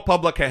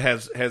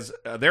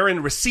 ProPublica they're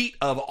in receipt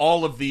of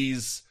all of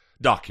these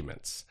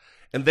documents.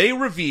 And they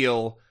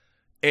reveal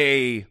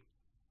a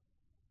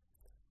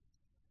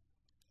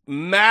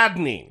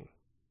maddening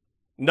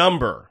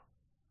number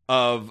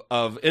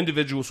of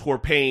individuals who are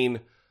paying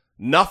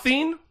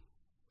nothing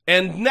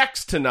and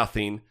next to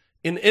nothing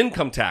in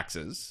income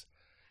taxes,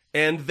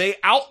 and they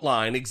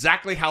outline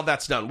exactly how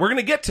that's done. We're going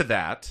to get to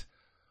that,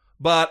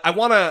 but I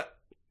want to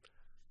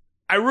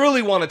I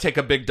really want to take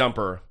a big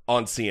dumper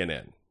on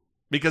CNN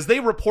because they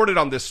reported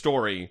on this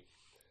story,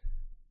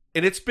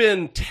 and it's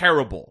been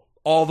terrible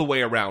all the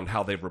way around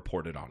how they've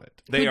reported on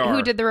it.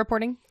 Who did the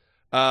reporting?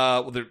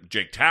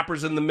 Jake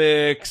Tapper's in the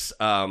mix.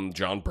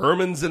 John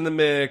Berman's in the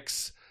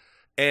mix.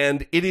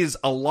 And it is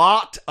a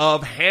lot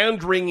of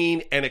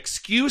hand-wringing and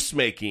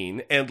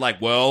excuse-making and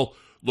like, well,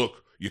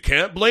 look, you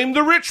can't blame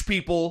the rich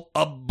people.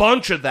 A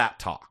bunch of that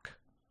talk,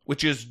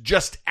 which is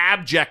just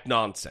abject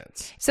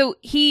nonsense. So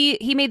he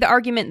made the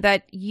argument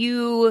that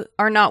you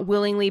are not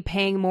willingly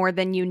paying more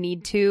than you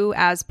need to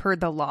as per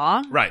the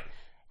law. Right.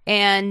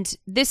 And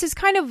this is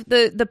kind of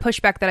the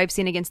pushback that I've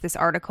seen against this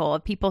article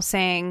of people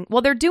saying,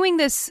 well, they're doing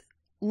this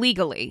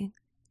legally.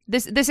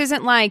 This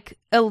isn't like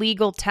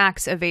illegal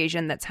tax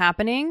evasion that's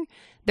happening.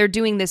 They're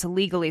doing this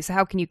legally, so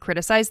how can you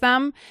criticize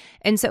them?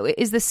 And so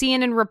is the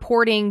CNN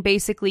reporting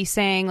basically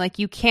saying, like,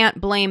 you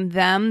can't blame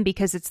them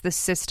because it's the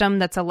system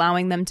that's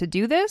allowing them to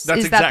do this?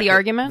 Is that the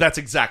argument? That's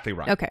exactly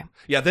right. Okay.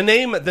 Yeah, the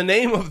name of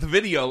the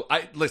video,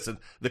 listen,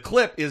 the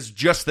clip is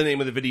just the name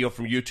of the video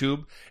from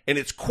YouTube, and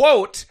it's,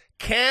 quote,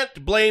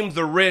 can't blame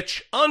the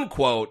rich,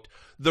 unquote,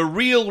 the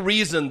real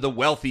reason the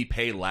wealthy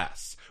pay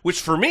less. Which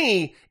for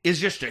me is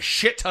just a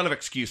shit ton of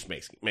excuse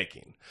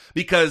making.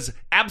 Because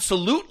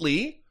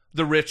absolutely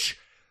the rich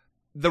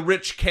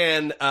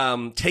can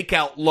take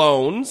out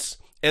loans,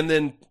 and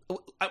then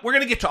we're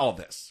going to get to all of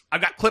this.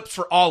 I've got clips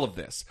for all of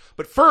this.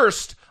 But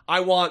first,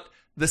 I want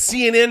the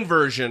CNN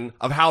version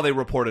of how they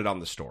reported on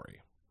the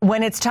story.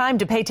 When it's time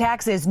to pay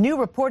taxes, new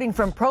reporting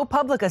from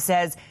ProPublica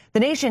says the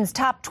nation's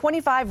top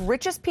 25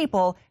 richest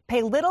people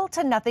pay little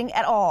to nothing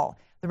at all.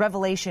 The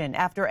revelation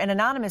after an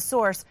anonymous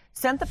source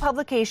sent the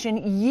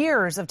publication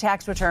years of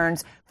tax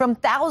returns from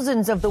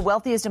thousands of the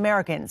wealthiest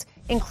Americans,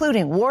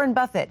 including Warren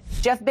Buffett,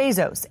 Jeff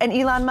Bezos, and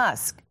Elon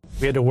Musk.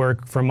 We had to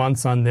work for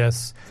months on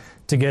this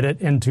to get it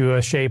into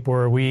a shape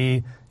where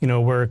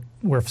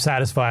we're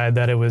satisfied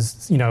that it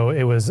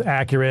was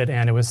accurate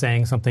and it was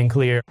saying something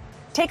clear.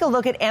 Take a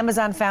look at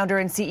Amazon founder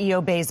and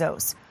CEO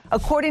Bezos.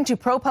 According to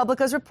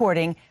ProPublica's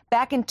reporting,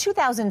 back in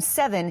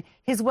 2007,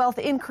 his wealth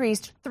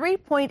increased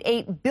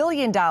 $3.8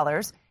 billion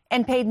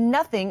and paid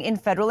nothing in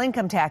federal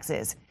income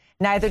taxes.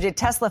 Neither did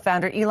Tesla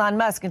founder Elon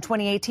Musk in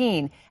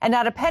 2018, and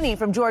not a penny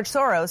from George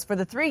Soros for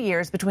the 3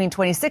 years between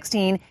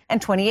 2016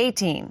 and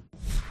 2018.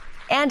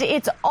 And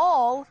it's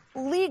all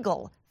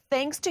legal,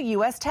 thanks to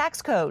U.S.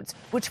 tax codes,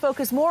 which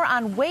focus more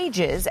on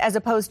wages as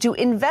opposed to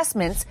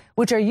investments,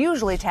 which are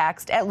usually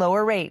taxed at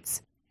lower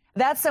rates.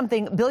 That's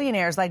something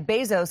billionaires like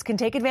Bezos can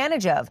take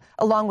advantage of,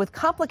 along with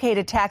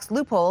complicated tax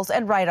loopholes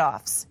and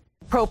write-offs.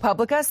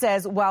 ProPublica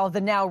says while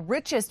the now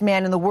richest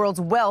man in the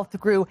world's wealth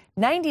grew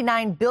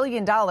 $99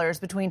 billion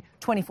between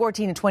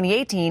 2014 and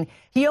 2018,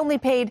 he only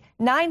paid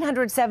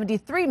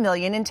 $973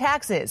 million in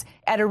taxes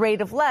at a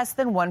rate of less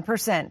than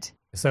 1%.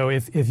 So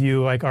if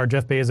you are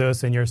Jeff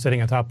Bezos and you're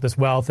sitting on top of this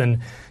wealth and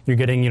you're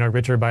getting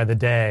richer by the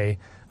day,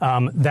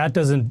 that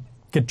doesn't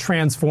get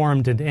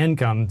transformed into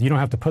income. You don't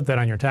have to put that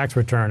on your tax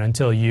return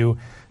until you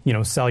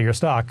sell your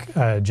stock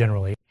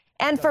generally.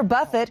 And for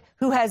Buffett,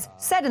 who has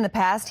said in the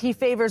past he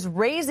favors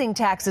raising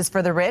taxes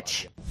for the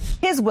rich,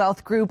 his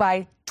wealth grew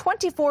by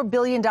 $24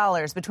 billion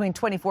between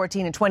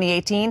 2014 and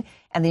 2018,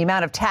 and the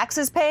amount of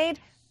taxes paid,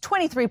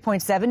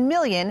 $23.7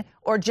 million,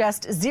 or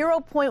just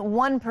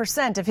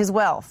 0.1% of his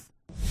wealth.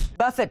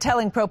 Buffett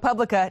telling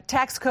ProPublica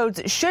tax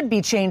codes should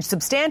be changed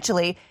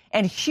substantially,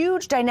 and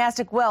huge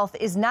dynastic wealth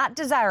is not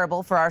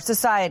desirable for our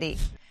society.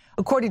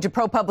 According to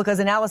ProPublica's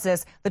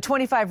analysis, the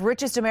 25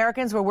 richest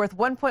Americans were worth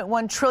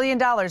 $1.1 trillion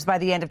by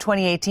the end of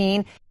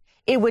 2018.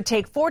 It would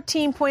take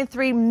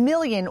 14.3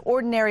 million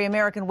ordinary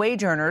American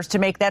wage earners to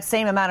make that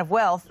same amount of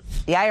wealth.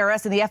 The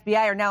IRS and the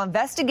FBI are now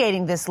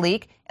investigating this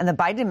leak, and the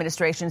Biden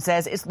administration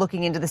says it's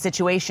looking into the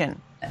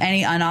situation.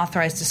 Any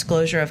unauthorized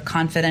disclosure of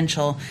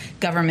confidential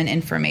government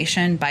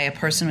information by a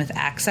person with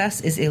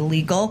access is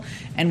illegal,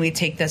 and we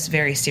take this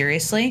very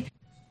seriously.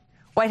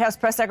 White House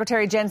Press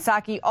Secretary Jen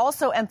Psaki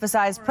also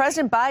emphasized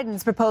President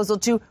Biden's proposal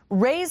to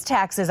raise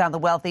taxes on the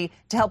wealthy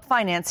to help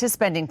finance his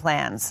spending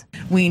plans.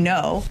 We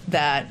know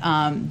that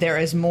there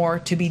is more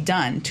to be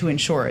done to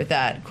ensure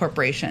that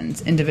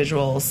corporations,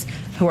 individuals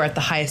who are at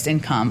the highest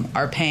income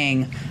are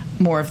paying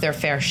more of their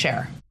fair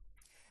share.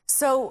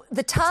 So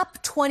the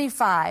top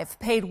 25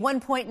 paid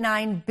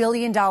 $1.9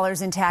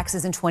 billion in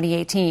taxes in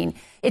 2018.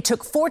 It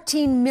took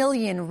 14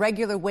 million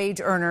regular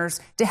wage earners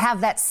to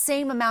have that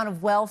same amount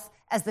of wealth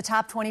as the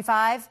top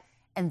 25,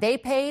 and they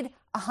paid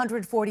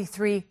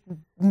 $143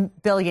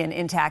 billion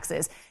in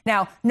taxes.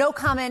 Now, no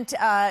comment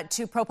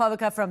to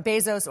ProPublica from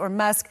Bezos or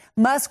Musk.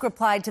 Musk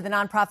replied to the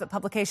nonprofit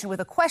publication with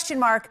a question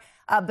mark,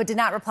 but did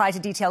not reply to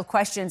detailed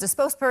questions. A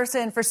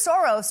spokesperson for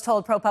Soros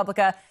told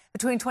ProPublica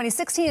between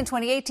 2016 and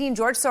 2018,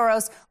 George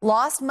Soros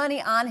lost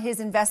money on his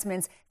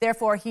investments.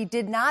 Therefore, he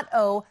did not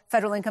owe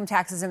federal income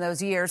taxes in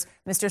those years.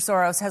 Mr.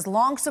 Soros has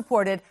long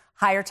supported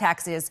higher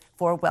taxes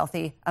for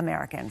wealthy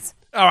Americans.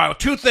 All right, well,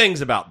 two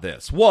things about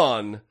this.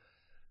 One,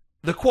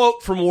 the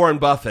quote from Warren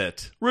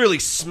Buffett really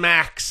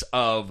smacks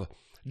of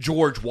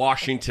George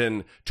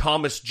Washington,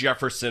 Thomas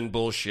Jefferson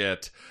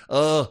bullshit.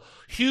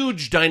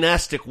 Huge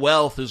dynastic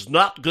wealth is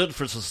not good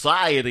for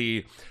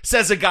society,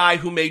 says a guy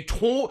who made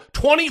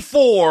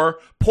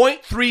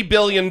 $24.3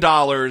 billion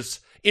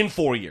in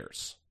 4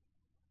 years.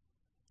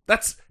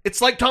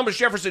 It's like Thomas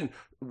Jefferson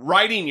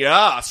writing,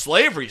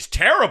 slavery's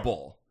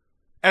terrible,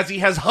 as he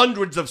has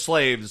hundreds of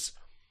slaves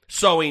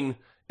sewing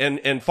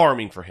and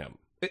farming for him.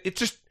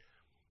 It's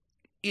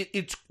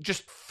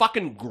just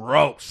fucking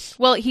gross.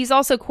 Well, he's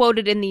also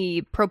quoted in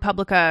the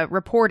ProPublica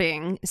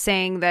reporting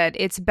saying that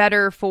it's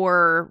better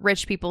for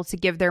rich people to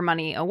give their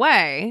money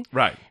away,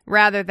 right,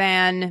 rather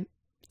than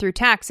through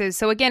taxes.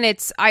 So again,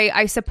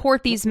 I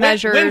support these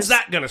measures. When's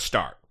that going to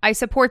start? I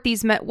support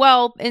these.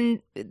 And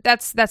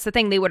that's the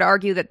thing. They would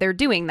argue that they're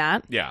doing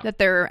that. Yeah. That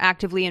they're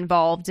actively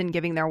involved in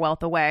giving their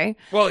wealth away.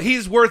 Well,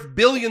 he's worth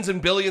billions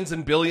and billions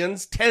and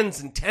billions, tens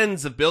and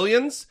tens of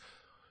billions.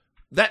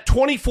 That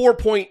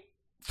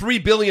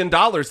 $24.3 billion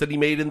that he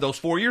made in those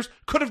 4 years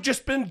could have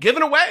just been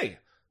given away,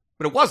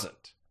 but it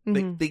wasn't.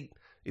 Mm-hmm.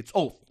 It's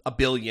a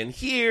billion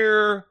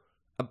here,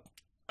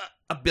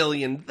 a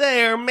billion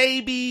there,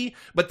 maybe,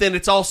 but then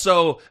it's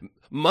also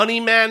money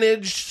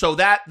managed, so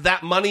that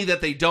money that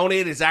they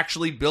donate is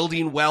actually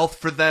building wealth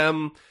for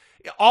them.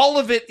 All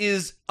of it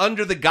is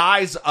under the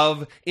guise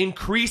of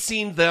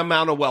increasing the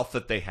amount of wealth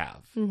that they have.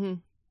 Mm-hmm.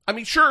 I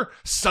mean, sure,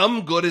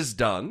 some good is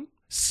done,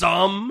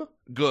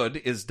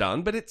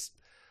 but it's...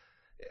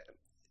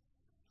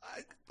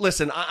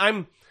 Listen,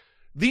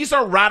 these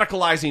are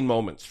radicalizing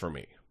moments for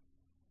me.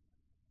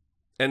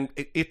 And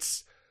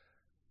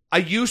I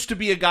used to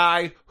be a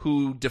guy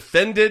who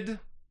defended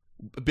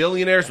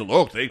billionaires.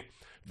 Look,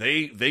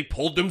 they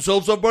pulled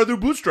themselves up by their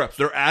bootstraps.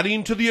 They're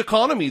adding to the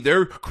economy.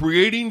 They're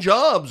creating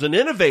jobs and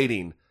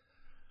innovating.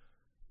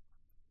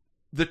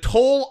 The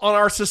toll on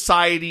our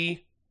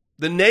society,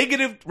 the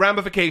negative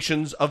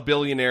ramifications of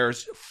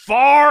billionaires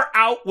far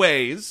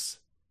outweighs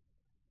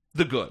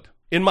the good,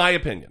 in my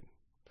opinion.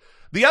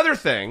 The other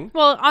thing...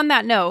 Well, on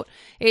that note,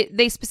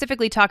 they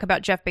specifically talk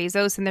about Jeff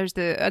Bezos, and there's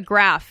a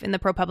graph in the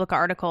ProPublica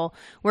article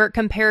where it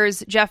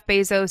compares Jeff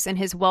Bezos and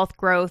his wealth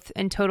growth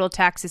and total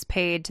taxes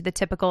paid to the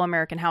typical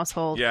American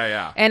household.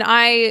 Yeah. And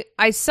I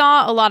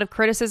saw a lot of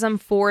criticism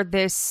for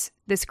this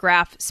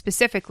graph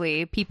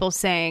specifically, people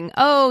saying,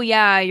 oh,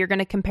 yeah, you're going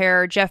to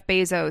compare Jeff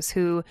Bezos,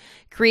 who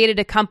created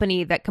a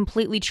company that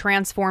completely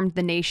transformed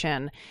the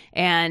nation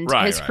and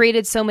has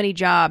created so many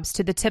jobs,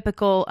 to the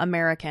typical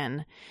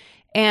American.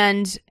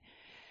 And...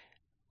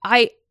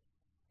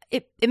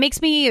 It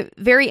makes me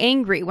very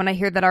angry when I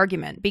hear that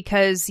argument,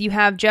 because you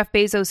have Jeff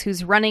Bezos,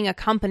 who's running a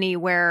company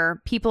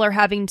where people are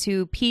having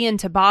to pee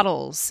into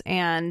bottles,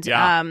 and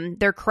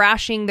they're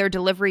crashing their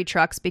delivery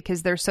trucks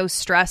because they're so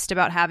stressed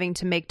about having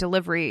to make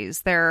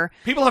deliveries.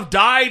 People have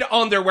died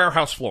on their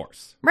warehouse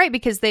floors. Right,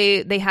 because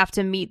they have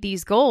to meet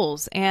these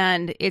goals,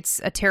 and it's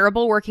a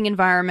terrible working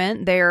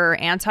environment.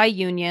 They're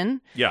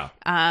anti-union. Yeah.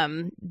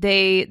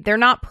 They're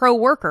not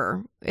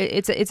pro-worker.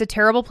 It's a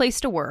terrible place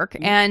to work,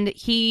 and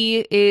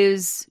he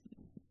is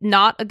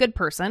not a good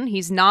person.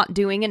 He's not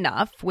doing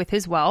enough with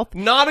his wealth.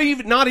 Not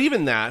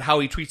even that,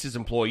 how he treats his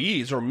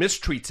employees or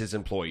mistreats his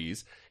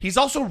employees. He's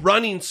also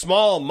running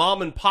small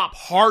mom and pop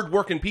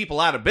hard-working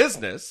people out of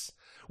business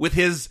with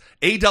his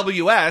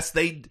AWS.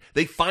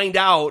 They find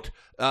out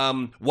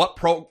what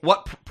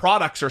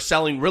products are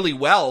selling really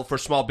well for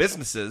small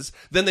businesses.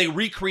 Then they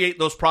recreate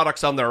those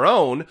products on their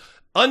own,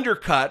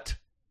 undercut,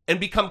 and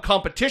become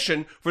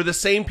competition for the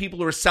same people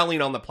who are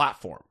selling on the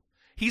platform.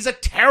 He's a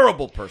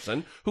terrible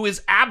person who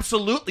is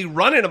absolutely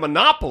running a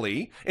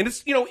monopoly, and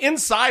it's,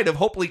 inside of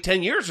hopefully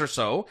 10 years or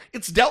so,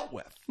 it's dealt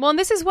with. Well, and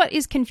this is what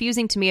is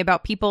confusing to me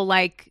about people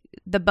like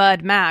the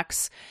Bud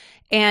Max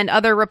and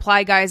other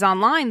reply guys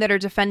online that are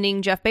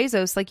defending Jeff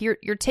Bezos. Like, you're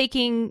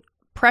taking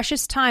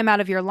precious time out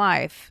of your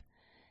life,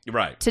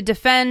 right, to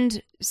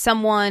defend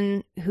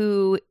someone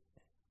who...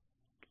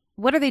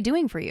 What are they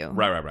doing for you?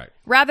 Right.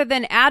 Rather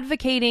than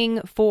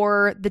advocating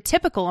for the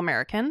typical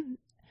American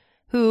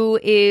who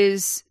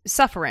is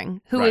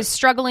suffering, who is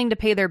struggling to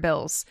pay their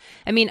bills.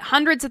 I mean,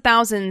 hundreds of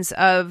thousands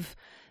of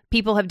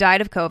people have died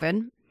of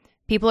COVID.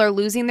 People are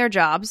losing their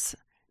jobs.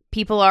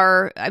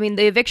 The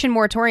eviction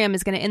moratorium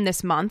is going to end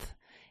this month,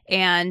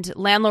 and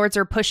landlords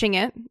are pushing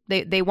it.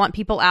 They want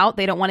people out.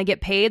 They don't want to get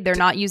paid. They're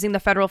not using the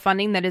federal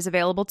funding that is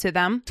available to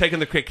them. Taking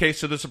the case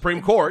to the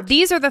Supreme Court.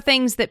 These are the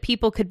things that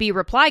people could be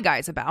reply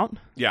guys about.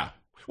 Yeah.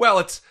 Well,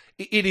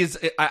 it is.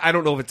 I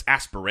don't know if it's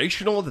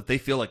aspirational, that they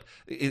feel like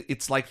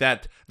it's like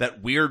that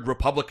weird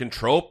Republican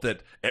trope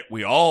that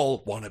we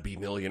all want to be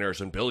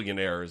millionaires and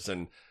billionaires,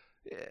 and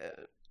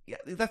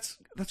that's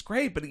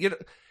great. But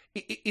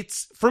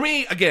it's, for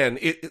me, again,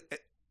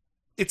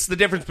 it's the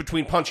difference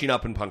between punching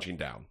up and punching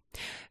down.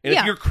 And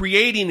if you're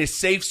creating a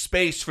safe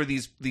space for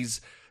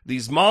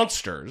these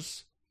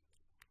monsters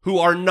who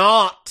are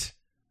not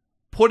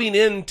putting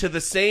into the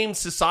same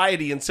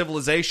society and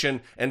civilization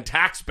and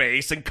tax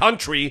base and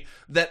country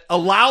that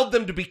allowed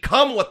them to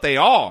become what they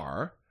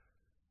are,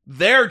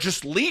 they're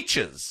just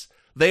leeches.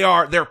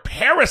 They're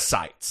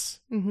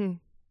parasites. Mm-hmm.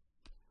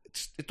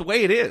 It's the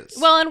way it is.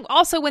 Well, and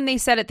also when they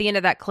said at the end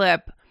of that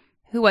clip,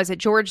 who was it?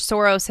 George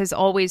Soros has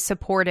always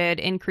supported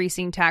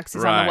increasing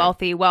taxes on the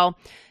wealthy. Well,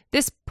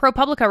 this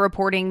ProPublica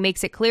reporting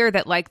makes it clear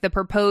that like the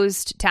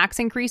proposed tax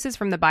increases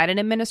from the Biden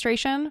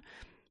administration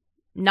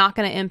not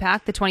going to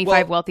impact the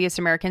 25 wealthiest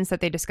Americans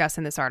that they discuss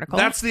in this article.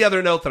 That's the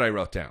other note that I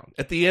wrote down.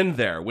 At the end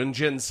there, when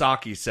Jen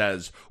Psaki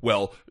says,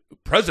 well,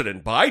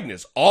 President Biden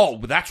is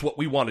that's what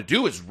we want to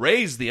do is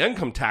raise the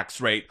income tax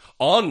rate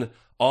on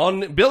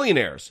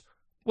billionaires.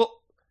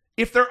 Well,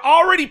 if they're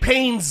already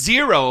paying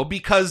zero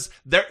because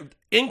their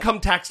income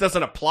tax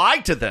doesn't apply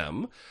to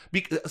them,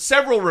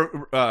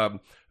 several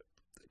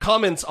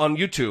comments on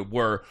YouTube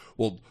were,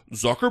 well,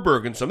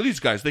 Zuckerberg and some of these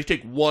guys, they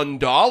take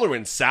 $1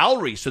 in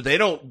salary so they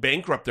don't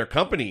bankrupt their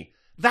company.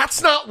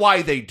 That's not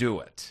why they do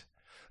it.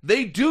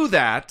 They do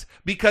that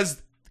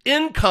because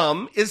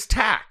income is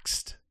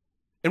taxed.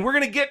 And we're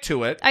going to get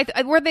to it.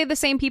 Were they the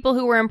same people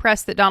who were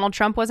impressed that Donald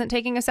Trump wasn't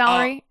taking a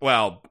salary?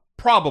 Well,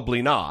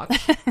 probably not.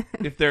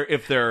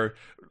 if they're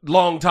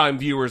longtime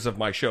viewers of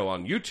my show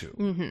on YouTube.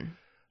 Mm-hmm.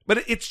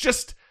 But it's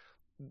just,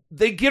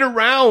 they get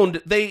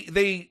around,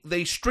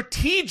 they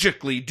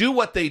strategically do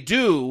what they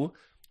do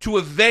to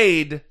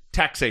evade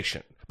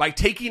taxation by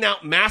taking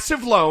out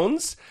massive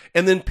loans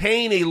and then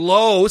paying a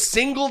low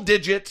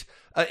single-digit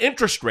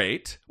interest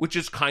rate, which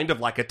is kind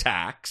of like a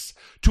tax,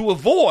 to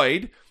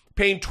avoid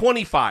paying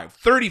 25,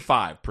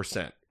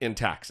 35% in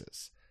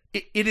taxes.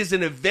 It is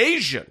an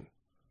evasion.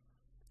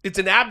 It's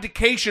an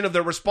abdication of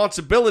their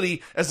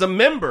responsibility as a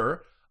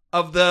member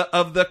of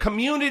the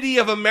community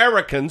of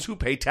Americans who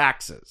pay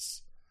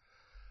taxes.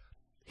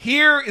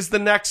 Here is the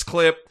next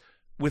clip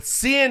with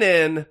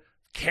CNN.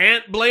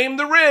 Can't blame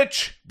the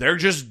rich. They're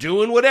just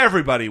doing what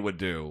everybody would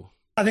do.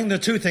 I think there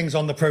are two things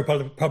on the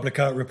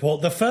ProPublica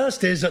report. The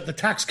first is that the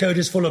tax code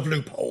is full of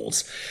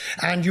loopholes,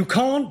 and you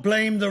can't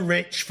blame the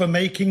rich for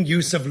making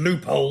use of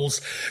loopholes.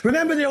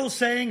 Remember the old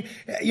saying,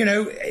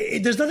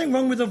 there's nothing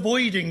wrong with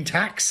avoiding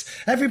tax.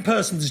 Every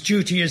person's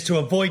duty is to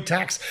avoid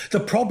tax.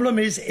 The problem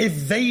is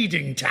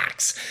evading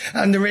tax.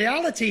 And the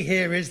reality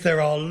here is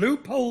there are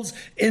loopholes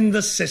in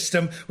the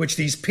system which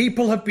these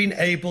people have been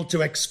able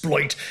to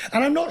exploit.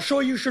 And I'm not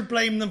sure you should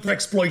blame them for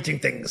exploiting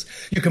things.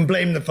 You can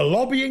blame them for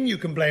lobbying. You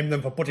can blame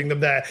them for putting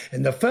them there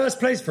in the first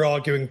place, for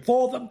arguing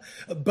for them,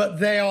 but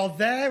they are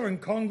there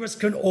and Congress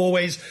can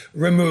always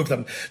remove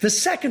them. The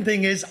second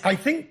thing is, I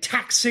think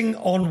taxing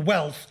on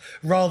wealth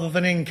rather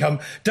than income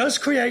does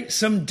create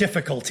some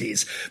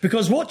difficulties,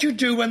 because what you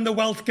do when the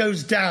wealth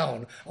goes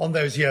down on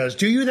those years,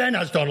 do you then,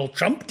 as Donald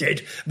Trump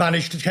did,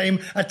 manage to claim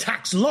a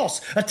tax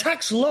loss? A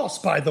tax loss,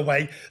 by the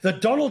way,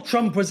 that Donald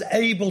Trump was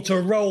able to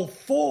roll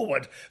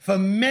forward for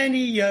many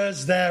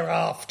years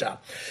thereafter.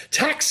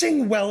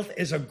 Taxing wealth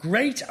is a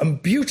great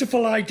and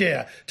beautiful idea,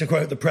 to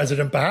quote the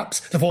president, perhaps,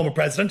 the former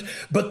president,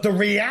 but the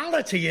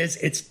reality is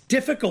it's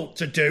difficult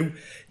to do.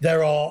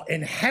 There are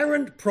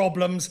inherent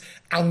problems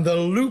and the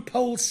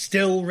loopholes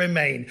still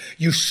remain.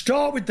 You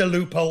start with the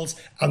loopholes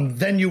and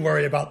then you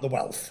worry about the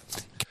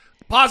wealth.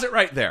 Pause it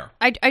right there.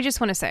 I just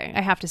want to say,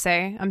 I have to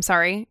say, I'm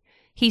sorry.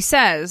 He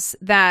says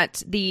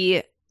that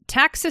the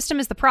tax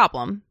system is the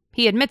problem.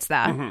 He admits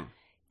that. Mm-hmm.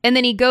 And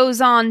then he goes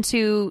on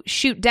to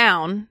shoot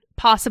down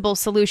possible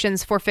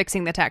solutions for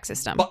fixing the tax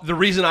system. But the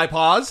reason I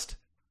paused,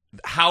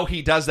 how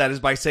he does that is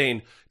by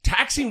saying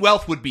taxing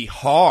wealth would be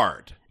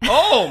hard.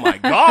 Oh my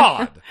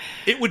God.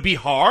 It would be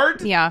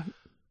hard? Yeah.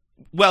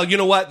 Well, you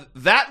know what?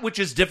 That which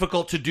is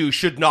difficult to do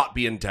should not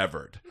be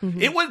endeavored.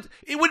 Mm-hmm.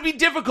 It would be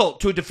difficult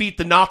to defeat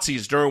the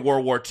Nazis during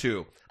World War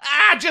II.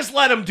 Just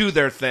let them do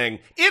their thing.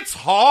 It's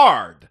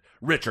hard.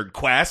 Richard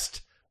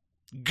Quest.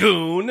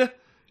 Goon.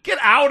 Get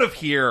out of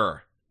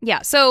here.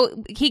 Yeah,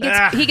 so he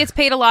gets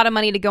paid a lot of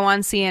money to go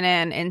on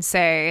CNN and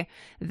say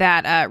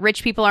that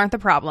rich people aren't the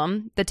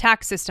problem, the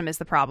tax system is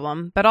the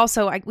problem, but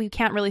also we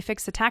can't really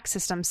fix the tax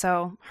system,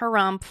 so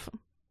harumph.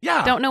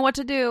 Yeah. Don't know what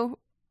to do.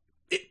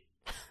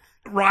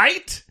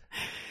 Right?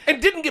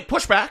 And didn't get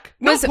pushback.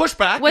 No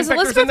pushback. Was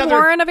Elizabeth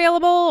Warren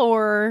available,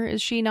 or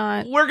is she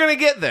not? We're going to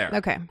get there.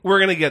 Okay. We're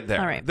going to get there.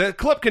 All right. The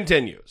clip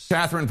continues.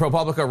 Catherine,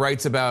 ProPublica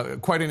writes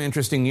about quite an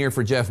interesting year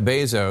for Jeff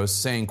Bezos,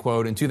 saying,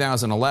 quote, in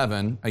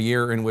 2011, a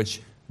year in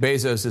which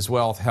Bezos'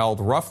 wealth held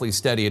roughly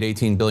steady at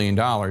 $18 billion,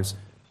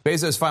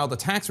 Bezos filed a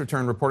tax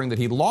return reporting that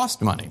he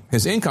lost money.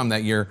 His income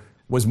that year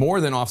was more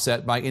than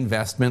offset by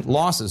investment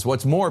losses.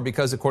 What's more,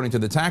 because according to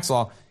the tax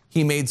law,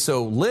 he made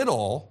so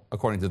little,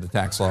 according to the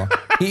tax law,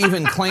 he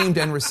even claimed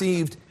and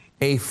received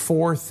a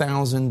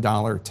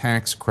 $4,000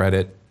 tax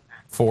credit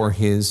for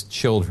his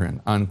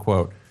children,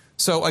 unquote.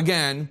 So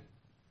again,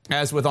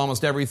 as with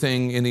almost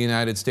everything in the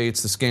United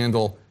States, the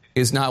scandal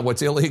is not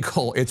what's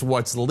illegal, it's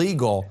what's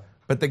legal.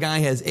 But the guy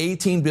has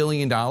 $18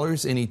 billion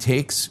and he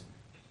takes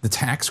the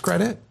tax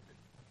credit?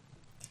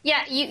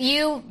 Yeah,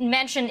 you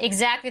mentioned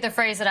exactly the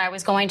phrase that I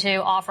was going to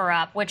offer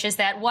up, which is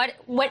that what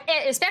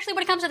especially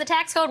when it comes to the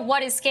tax code,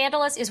 what is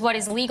scandalous is what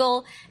is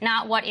legal,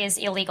 not what is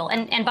illegal.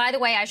 And by the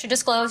way, I should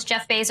disclose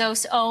Jeff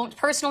Bezos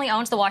personally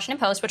owns the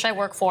Washington Post, which I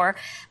work for.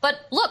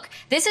 But look,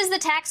 this is the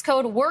tax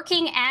code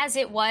working as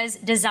it was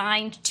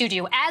designed to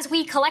do, as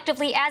we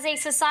collectively as a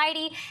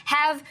society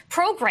have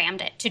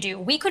programmed it to do.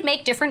 We could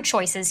make different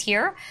choices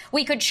here.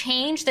 We could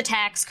change the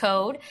tax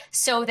code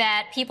so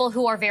that people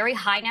who are very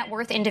high net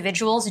worth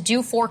individuals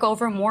do fork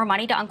over more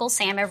money to Uncle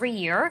Sam every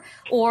year,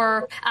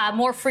 or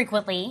more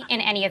frequently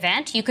in any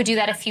event. You could do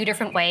that a few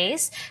different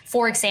ways.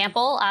 For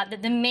example,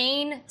 the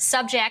main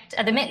subject,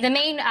 the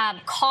main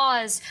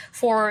cause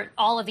for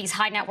all of these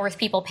high net worth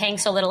people paying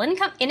so little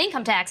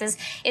income taxes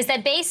is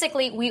that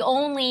basically we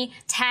only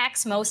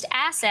tax most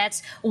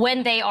assets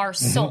when they are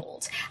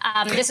sold.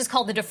 This is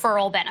called the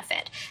deferral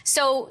benefit.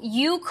 So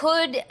you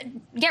could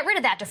get rid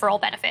of that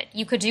deferral benefit.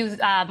 You could do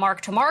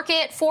mark to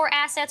market for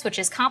assets, which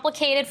is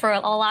complicated for a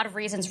lot of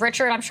reasons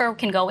Richard, I'm sure,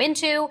 can go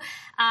into.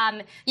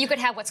 You could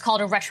have what's called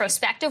a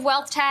retrospective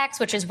wealth tax,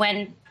 which is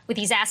when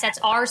these assets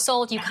are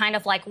sold, you kind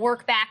of like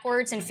work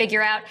backwards and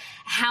figure out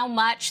how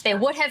much they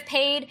would have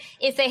paid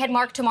if they had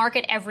marked to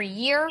market every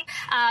year.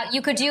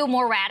 You could do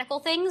more radical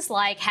things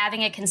like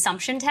having a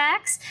consumption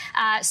tax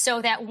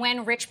so that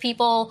when rich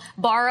people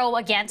borrow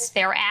against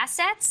their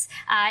assets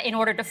in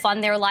order to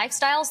fund their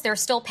lifestyles, they're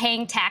still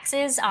paying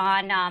taxes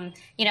on,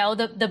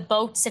 the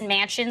boats and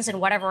mansions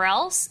and whatever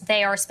else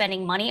they are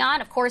spending money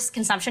on. Of course,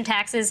 consumption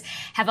taxes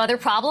have other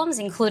problems,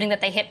 including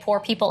that they hit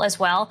poor people as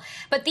well.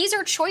 But these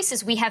are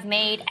choices we have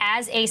made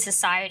as a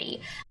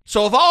society.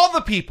 So of all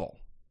the people,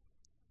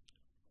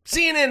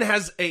 CNN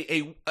has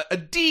a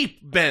deep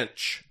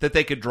bench that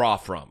they could draw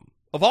from.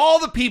 Of all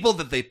the people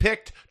that they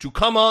picked to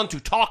come on to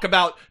talk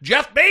about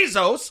Jeff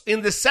Bezos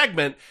in this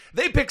segment,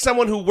 they picked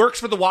someone who works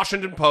for the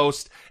Washington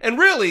Post and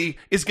really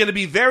is going to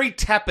be very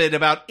tepid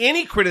about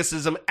any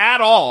criticism at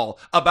all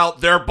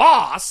about their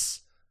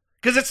boss,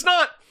 because it's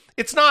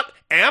not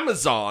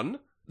Amazon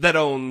that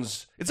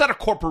owns, it's not a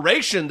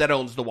corporation that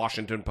owns the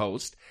Washington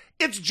Post.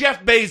 It's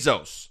Jeff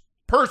Bezos.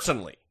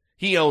 Personally,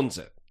 he owns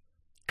it.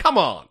 Come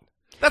on.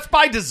 That's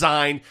by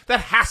design. That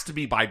has to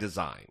be by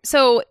design.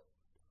 So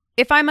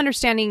if I'm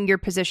understanding your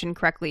position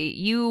correctly,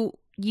 you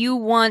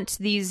want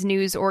these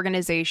news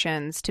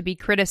organizations to be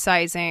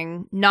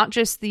criticizing not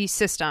just the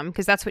system,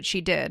 because that's what she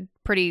did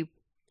pretty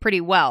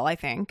well, I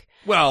think.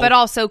 Well, but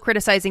also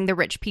criticizing the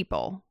rich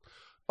people.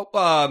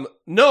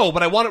 No,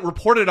 but I want it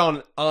reported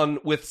on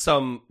with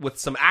some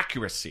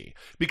accuracy,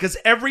 because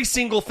every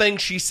single thing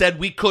she said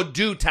we could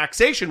do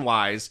taxation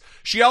wise,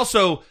 she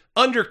also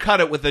undercut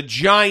it with a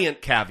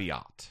giant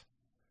caveat,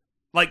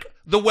 like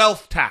the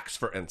wealth tax,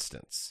 for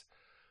instance.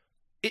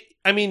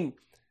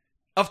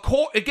 Of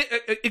course,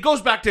 it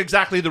goes back to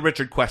exactly the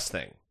Richard Quest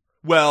thing.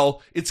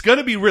 Well, it's going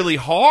to be really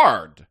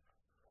hard.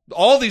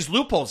 All these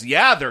loopholes,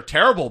 yeah, they're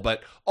terrible,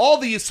 but all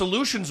these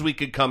solutions we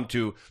could come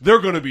to, they're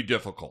going to be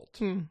difficult.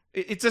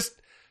 It's just,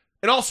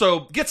 and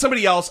also get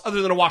somebody else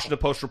other than a Washington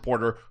Post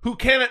reporter who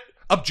can't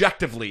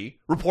objectively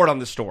report on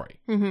this story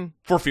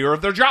for fear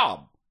of their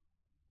job.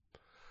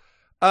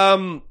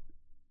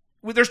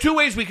 There's two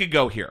ways we could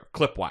go here,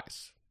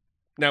 clip-wise.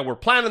 Now, we're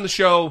planning the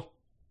show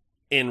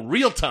in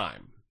real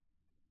time.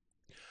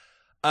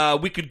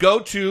 We could go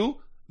to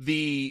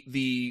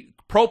the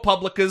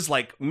ProPublica's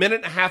minute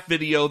and a half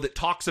video that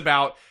talks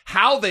about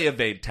how they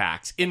evade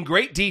tax in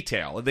great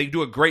detail. And they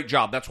do a great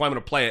job. That's why I'm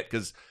going to play it,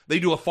 because they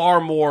do a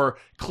far more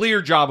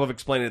clear job of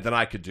explaining it than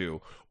I could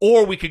do.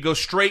 Or we could go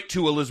straight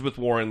to Elizabeth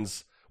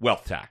Warren's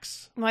wealth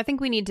tax. Well, I think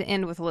we need to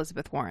end with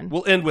Elizabeth Warren.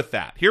 We'll end with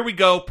that. Here we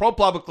go.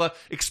 ProPublica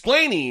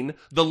explaining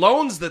the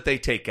loans that they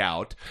take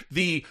out,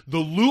 the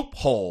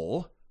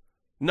loophole,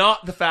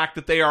 not the fact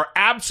that they are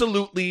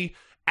absolutely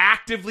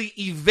actively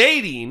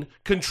evading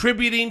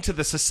contributing to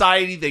the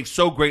society they've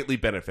so greatly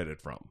benefited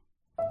from.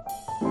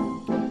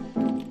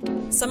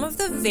 Some of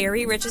the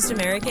very richest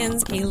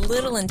Americans pay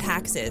little in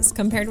taxes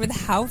compared with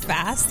how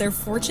fast their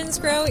fortunes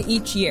grow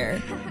each year.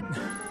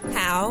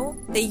 How?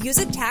 They use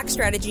a tax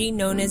strategy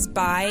known as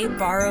buy,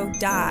 borrow,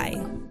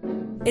 die.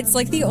 It's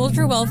like the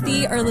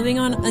ultra-wealthy are living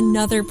on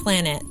another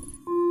planet.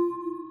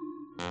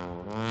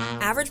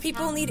 Average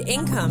people need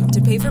income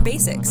to pay for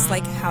basics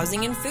like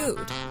housing and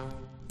food.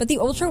 But the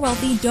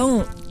ultra-wealthy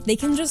don't. They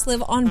can just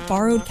live on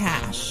borrowed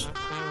cash.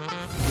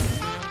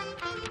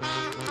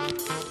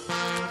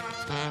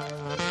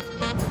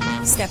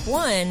 Step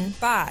 1,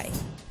 buy.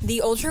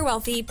 The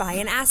ultra-wealthy buy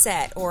an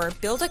asset or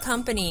build a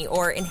company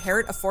or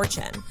inherit a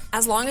fortune.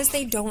 As long as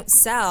they don't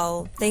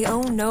sell, they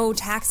owe no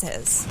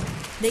taxes.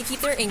 They keep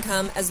their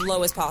income as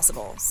low as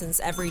possible, since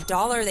every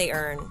dollar they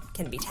earn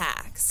can be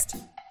taxed.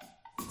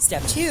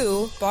 Step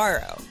 2,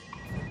 borrow.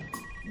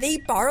 They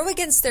borrow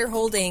against their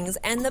holdings,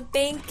 and the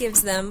bank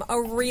gives them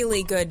a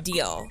really good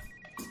deal.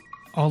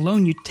 I'll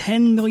loan you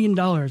 $10 million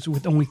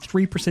with only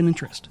 3%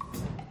 interest.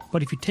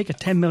 But if you take a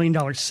 $10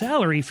 million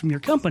salary from your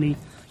company,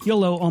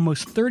 you'll owe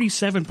almost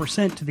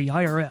 37% to the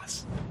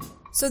IRS.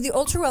 So the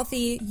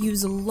ultra-wealthy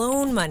use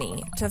loan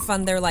money to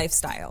fund their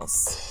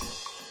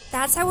lifestyles.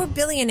 That's how a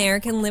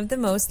billionaire can live the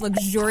most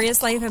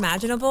luxurious life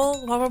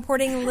imaginable while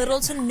reporting little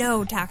to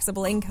no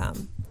taxable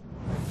income.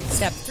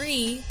 Step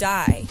 3,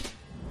 die.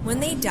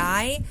 When they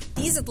die,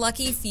 these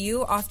lucky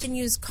few often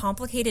use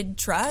complicated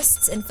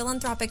trusts and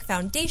philanthropic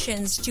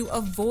foundations to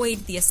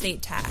avoid the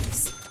estate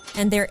tax.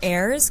 And their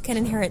heirs can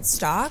inherit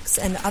stocks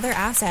and other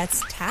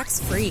assets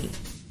tax-free.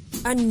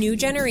 A new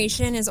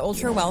generation is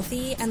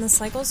ultra-wealthy, and the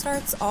cycle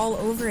starts all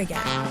over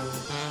again.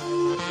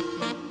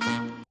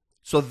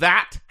 So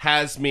that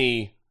has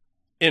me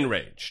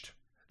enraged.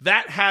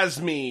 That has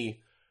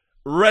me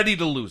ready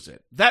to lose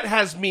it. That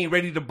has me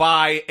ready to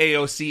buy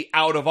AOC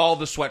out of all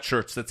the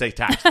sweatshirts that say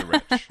tax the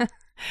rich.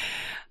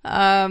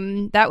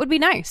 That would be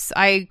nice.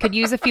 I could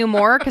use a few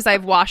more because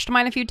I've washed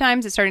mine a few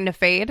times. It's starting to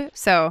fade.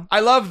 So I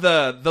love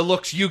the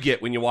looks you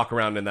get when you walk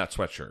around in that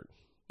sweatshirt.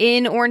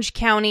 In Orange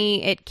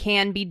County, it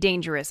can be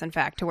dangerous, in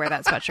fact, to wear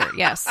that sweatshirt.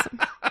 Yes.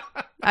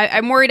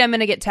 I'm worried I'm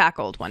going to get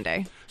tackled one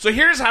day. So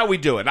here's how we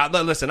do it. Now,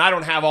 listen, I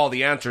don't have all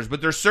the answers,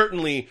 but there are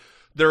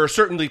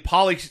certainly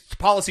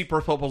policy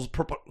proposals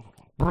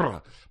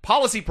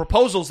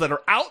that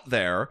are out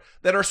there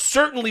that are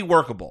certainly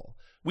workable.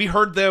 We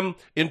heard them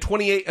in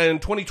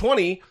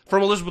 2020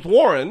 from Elizabeth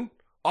Warren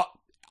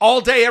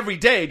all day, every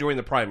day during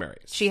the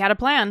primaries. She had a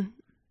plan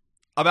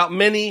about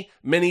many,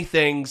 many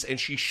things, and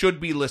she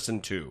should be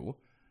listened to.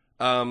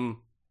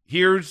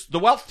 Here's the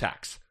wealth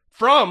tax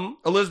from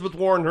Elizabeth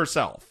Warren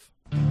herself.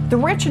 The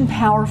rich and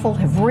powerful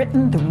have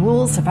written the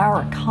rules of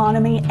our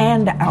economy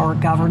and our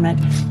government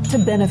to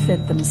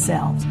benefit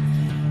themselves.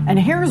 And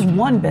here's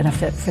one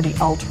benefit for the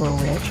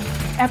ultra-rich.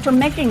 After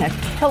making a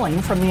killing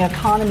from the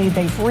economy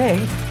they've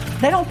rigged,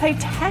 they don't pay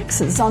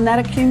taxes on that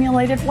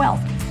accumulated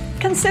wealth.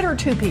 Consider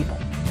two people.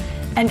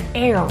 An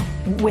heir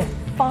with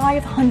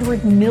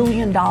 $500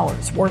 million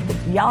worth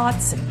of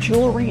yachts and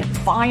jewelry and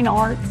fine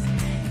arts,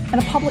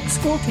 and a public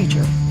school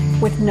teacher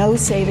with no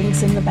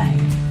savings in the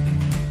bank.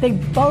 They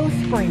both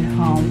bring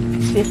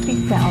home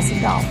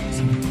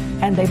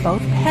 $50,000, and they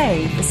both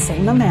pay the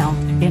same amount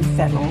in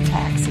federal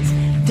taxes,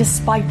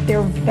 despite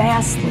their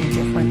vastly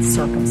different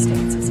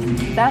circumstances.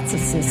 That's a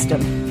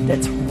system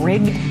that's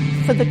rigged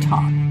for the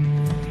top.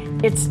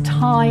 It's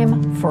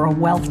time for a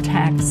wealth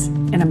tax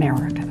in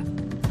America.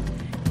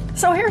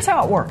 So here's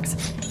how it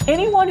works.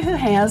 Anyone who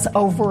has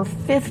over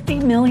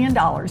 $50 million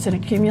in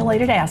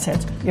accumulated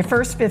assets, your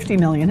first $50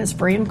 million is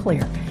free and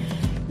clear.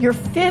 Your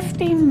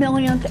 50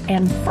 millionth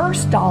and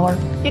first dollar,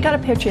 you got to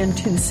pitch in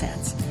 2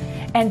 cents.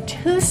 And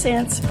 2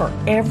 cents for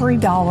every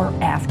dollar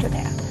after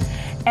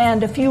that.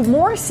 And a few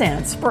more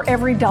cents for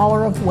every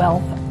dollar of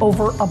wealth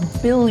over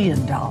 $1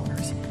 billion.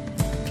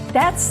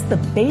 That's the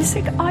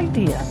basic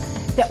idea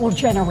that will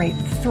generate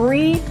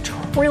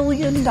 $3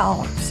 trillion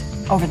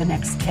over the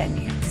next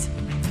 10 years.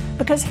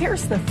 Because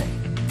here's the thing.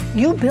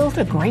 You built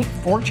a great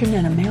fortune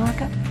in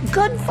America.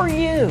 Good for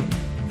you.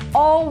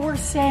 All we're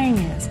saying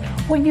is,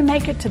 when you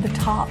make it to the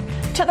top of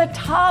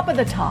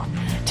the top,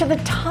 to the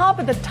top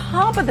of the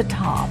top of the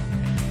top,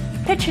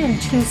 pitch in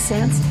 2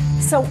 cents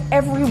so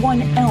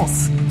everyone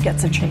else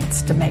gets a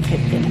chance to make it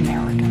in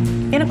America.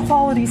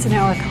 Inequalities in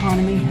our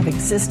economy have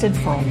existed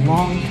for a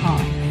long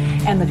time,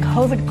 and the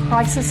COVID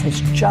crisis has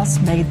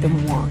just made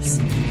them worse.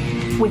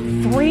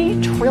 With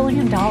 $3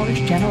 trillion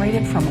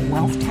generated from a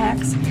wealth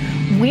tax,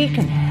 we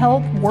can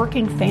help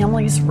working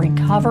families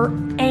recover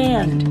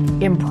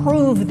and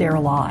improve their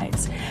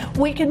lives.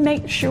 We can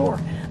make sure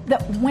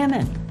that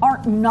women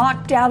aren't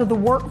knocked out of the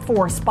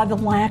workforce by the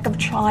lack of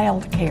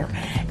child care.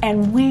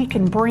 And we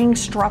can bring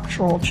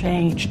structural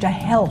change to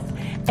health,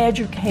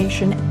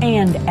 education,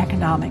 and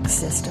economic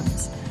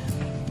systems.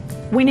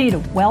 We need a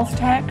wealth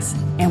tax,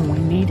 and we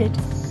need it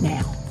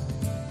now.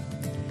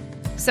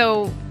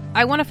 So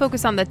I want to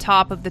focus on the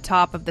top of the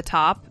top of the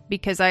top,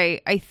 because I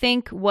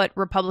think what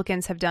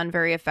Republicans have done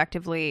very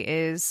effectively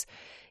is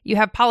you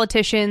have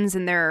politicians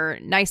in their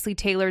nicely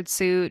tailored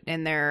suit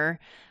and their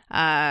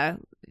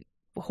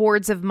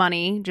hordes of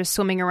money just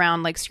swimming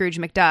around like Scrooge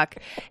McDuck.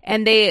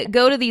 And they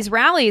go to these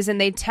rallies and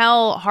they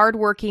tell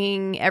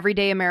hardworking,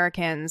 everyday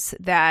Americans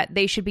that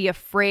they should be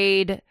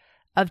afraid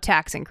of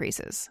tax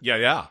increases.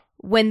 Yeah.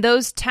 When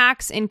those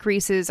tax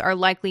increases are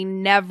likely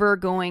never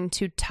going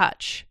to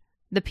touch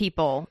the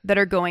people that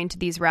are going to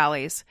these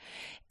rallies.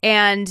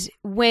 And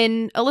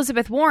when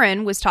Elizabeth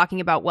Warren was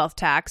talking about wealth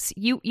tax,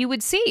 you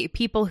would see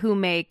people who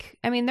make,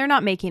 they're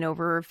not making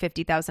over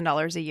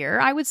 $50,000 a year.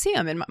 I would see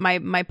them in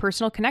my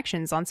personal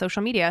connections on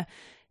social media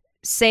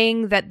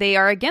saying that they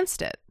are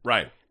against it.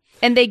 Right.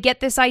 And they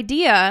get this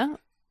idea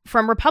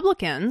from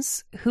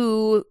Republicans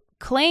who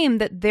claim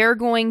that they're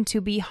going to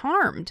be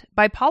harmed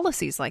by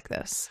policies like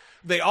this.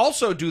 They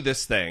also do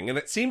this thing, and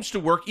it seems to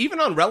work even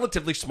on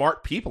relatively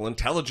smart people,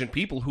 intelligent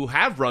people who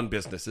have run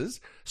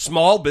businesses,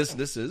 small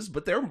businesses,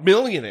 but they're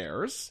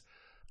millionaires.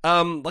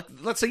 Like,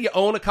 let's say you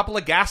own a couple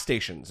of gas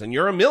stations and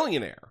you're a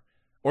millionaire,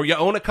 or you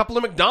own a couple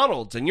of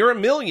McDonald's and you're a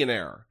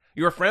millionaire.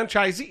 You're a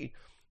franchisee.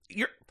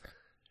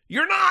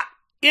 You're not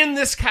in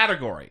this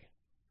category.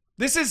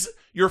 This is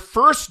your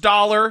first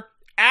dollar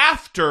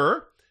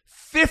after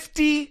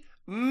 $50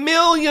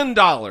 million,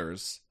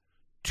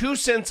 2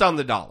 cents on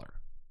the dollar.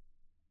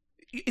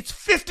 It's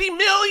 $50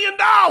 million.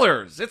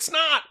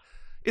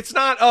 It's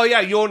not, oh yeah,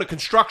 you own a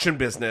construction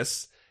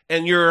business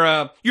and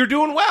you're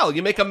doing well.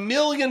 You make $1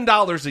 million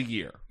a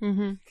year.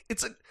 Mm-hmm.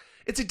 It's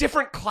a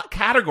different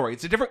category.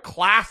 It's a different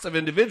class of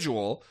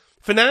individual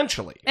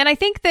financially. And I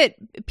think that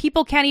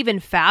people can't even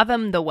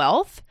fathom the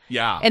wealth.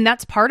 Yeah. And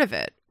that's part of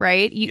it,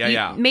 right?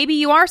 Maybe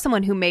you are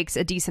someone who makes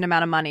a decent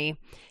amount of money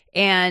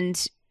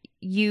and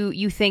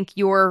you think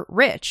you're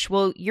rich.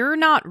 Well, you're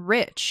not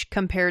rich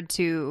compared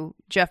to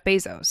Jeff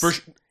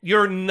Bezos.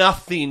 You're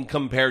nothing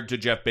compared to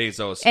Jeff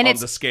Bezos on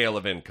the scale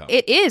of income.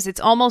 It is.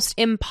 It's almost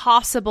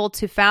impossible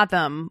to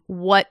fathom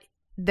what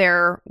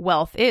their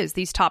wealth is.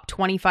 These top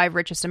 25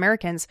 richest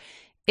Americans,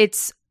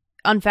 it's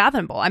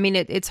unfathomable. I mean,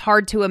 it's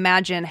hard to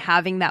imagine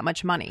having that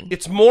much money.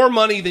 It's more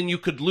money than you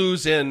could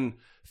lose in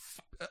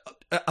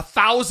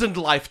 1,000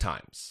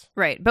 lifetimes.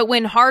 Right. But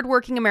when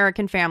hardworking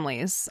American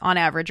families, on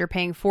average, are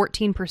paying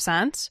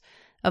 14%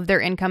 of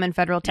their income in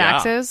federal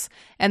taxes,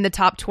 and the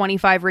top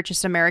 25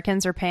 richest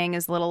Americans are paying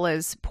as little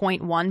as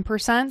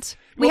 0.1%,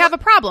 we have a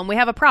problem. We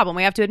have a problem.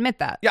 We have to admit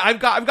that. Yeah, I've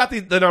got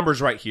the numbers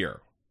right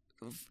here.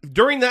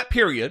 During that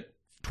period,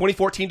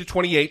 2014 to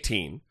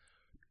 2018,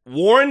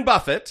 Warren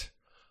Buffett,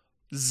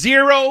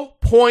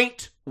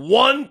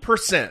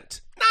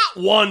 0.1%, not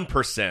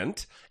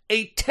 1%,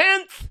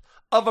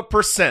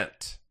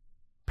 0.1%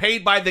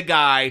 paid by the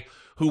guy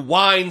who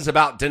whines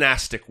about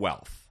dynastic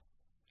wealth.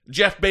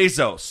 Jeff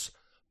Bezos,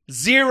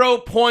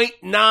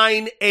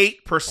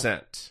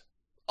 0.98%,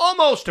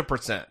 almost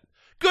 1%.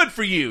 Good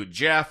for you,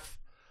 Jeff.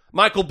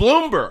 Michael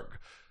Bloomberg,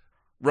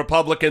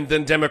 Republican,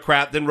 then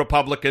Democrat, then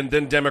Republican,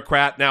 then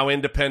Democrat, now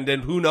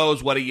independent. Who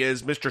knows what he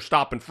is, Mr.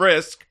 Stop and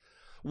Frisk,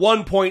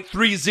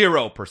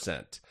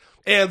 1.30%.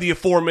 And the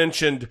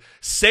aforementioned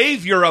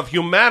savior of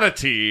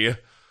humanity,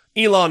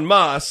 Elon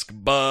Musk,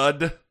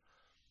 bud,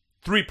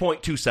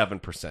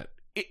 3.27%.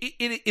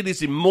 It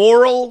is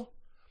immoral.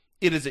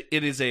 It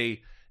is a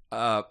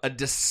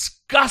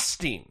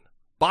disgusting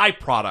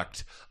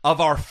byproduct of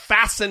our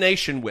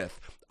fascination with,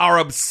 our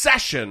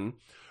obsession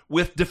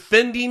with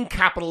defending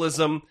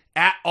capitalism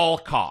at all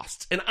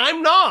costs. And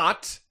I'm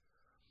not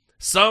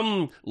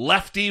some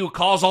lefty who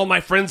calls all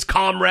my friends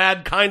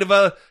comrade kind of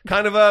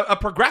a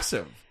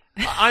progressive.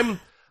 I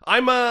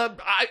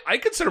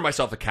consider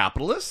myself a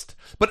capitalist,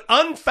 but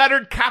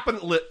unfettered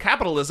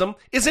capitalism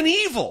is an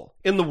evil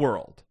in the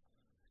world.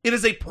 It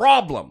is a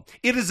problem.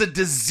 It is a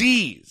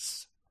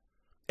disease.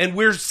 And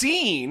we're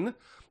seeing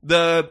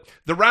the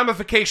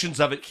ramifications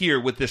of it here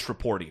with this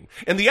reporting.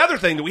 And the other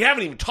thing that we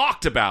haven't even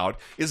talked about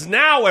is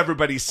now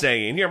everybody's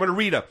saying, here,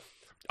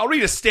 I'll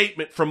read a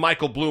statement from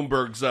Michael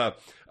Bloomberg's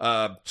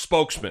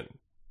spokesman.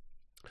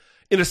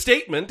 In a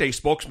statement, a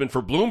spokesman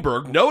for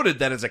Bloomberg noted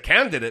that as a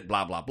candidate,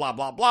 blah, blah, blah,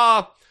 blah,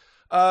 blah,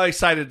 he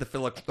cited the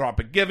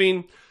philanthropic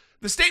giving.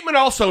 The statement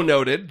also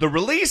noted the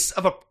release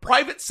of a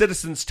private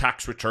citizen's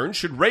tax return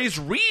should raise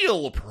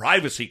real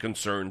privacy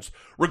concerns,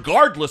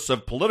 regardless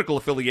of political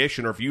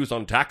affiliation or views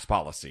on tax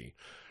policy.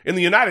 In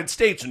the United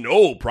States,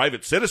 no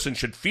private citizen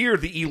should fear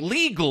the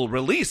illegal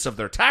release of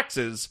their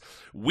taxes.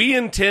 We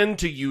intend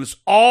to use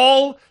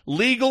all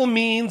legal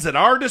means at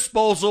our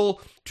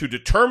disposal to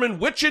determine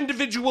which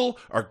individual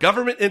or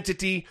government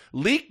entity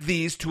leaked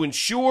these to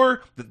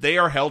ensure that they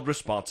are held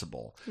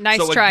responsible.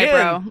 Nice try,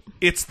 bro.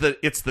 It's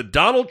the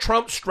Donald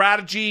Trump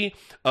strategy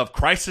of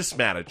crisis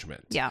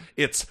management. Yeah.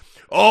 It's,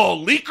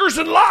 leakers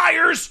and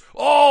liars.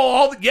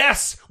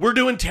 Yes, we're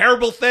doing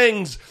terrible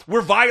things.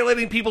 We're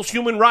violating people's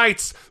human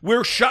rights.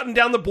 We're shutting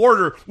down the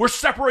border. We're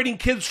separating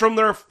kids from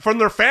their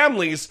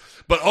families.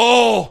 But,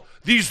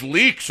 these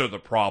leaks are the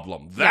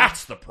problem.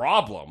 That's the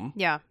problem.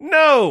 Yeah.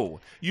 No,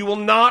 you will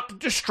not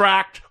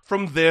distract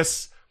from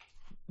this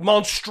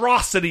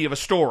monstrosity of a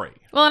story.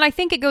 Well, and I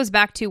think it goes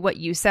back to what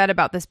you said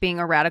about this being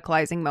a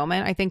radicalizing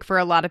moment. I think for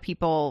a lot of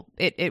people,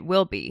 it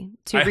will be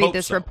to read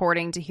this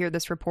reporting, to hear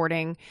this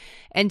reporting,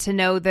 and to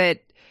know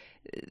that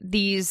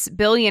these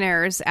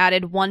billionaires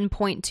added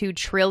 $1.2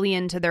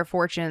 trillion to their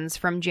fortunes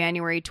from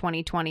January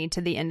 2020 to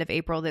the end of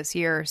April this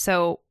year.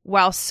 So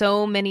while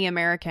so many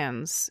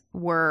Americans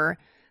were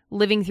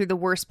living through the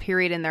worst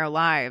period in their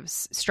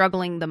lives,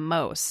 struggling the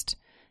most,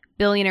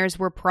 billionaires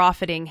were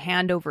profiting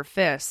hand over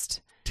fist.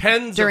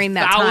 Tens during of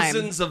that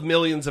thousands time. Of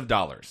millions of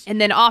dollars.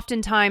 And then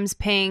oftentimes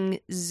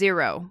paying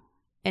zero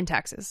in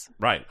taxes.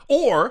 Right.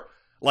 Or,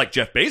 like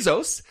Jeff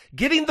Bezos,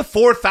 getting the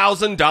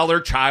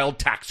 $4,000 child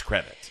tax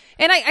credit.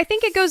 And I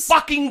think it goes...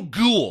 Fucking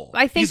ghoul.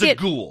 He's a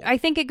ghoul. I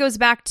think it goes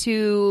back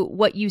to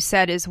what you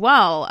said as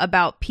well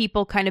about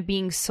people kind of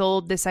being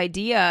sold this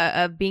idea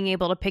of being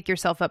able to pick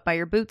yourself up by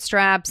your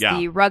bootstraps,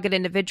 the rugged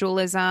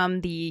individualism,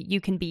 you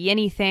can be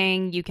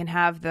anything, you can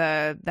have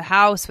the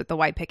house with the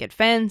white picket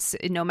fence,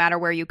 no matter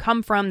where you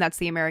come from, that's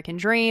the American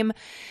dream.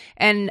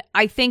 And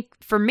I think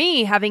for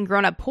me, having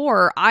grown up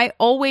poor, I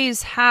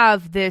always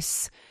have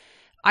this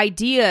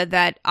idea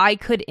that I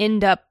could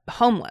end up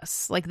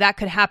homeless. Like that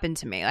could happen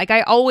to me. Like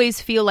I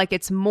always feel like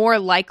it's more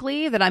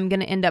likely that I'm going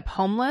to end up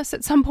homeless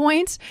at some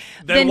point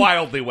than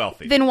wildly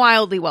wealthy. Than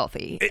wildly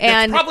wealthy.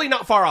 It's probably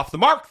not far off the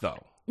mark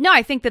though. No,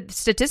 I think that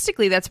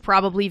statistically that's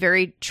probably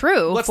very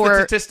true. What's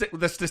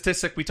the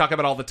statistic we talk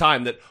about all the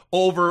time, that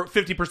over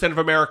 50% of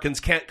Americans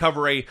can't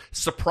cover a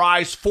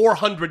surprise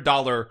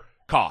 $400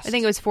 cost. I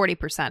think it was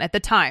 40% at the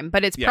time,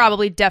 but it's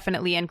probably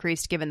definitely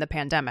increased given the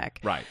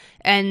pandemic. Right.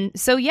 And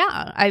so,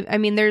 I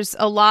mean, there's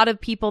a lot of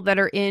people that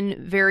are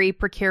in very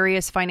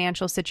precarious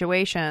financial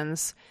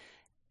situations,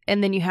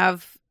 and then you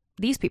have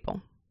these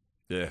people.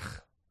 Ugh.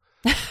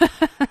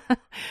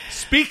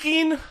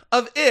 Speaking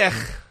of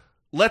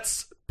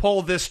let's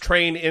pull this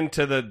train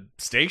into the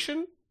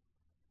station.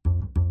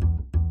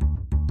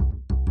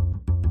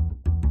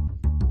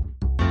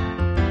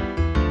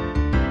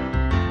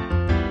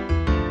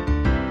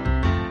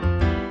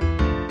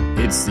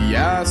 It's the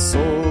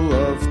asshole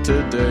of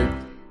today.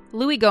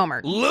 Louie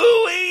Gohmert.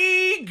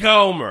 Louie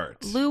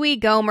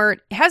Gohmert.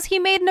 Has he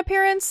made an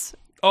appearance?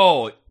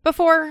 Oh,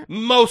 before?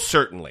 Most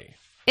certainly.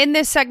 In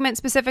this segment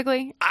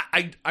specifically?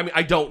 I mean,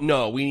 I don't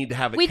know. We need to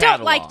have it We cataloged.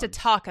 don't like to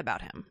talk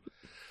about him.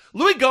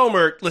 Louie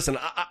Gohmert, listen,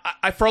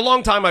 I for a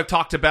long time I've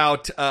talked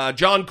about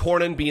John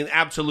Cornyn being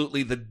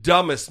absolutely the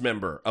dumbest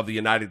member of the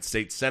United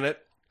States Senate.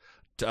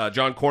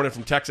 John Cornyn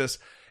from Texas.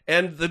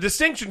 And the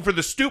distinction for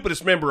the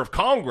stupidest member of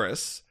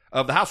Congress,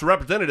 of the House of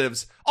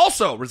Representatives,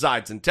 also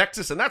resides in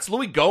Texas, and that's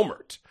Louie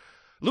Gohmert.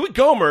 Louie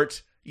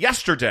Gohmert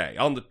yesterday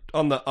on the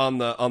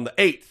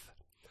 8th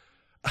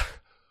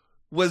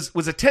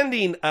was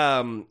attending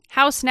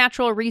House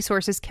Natural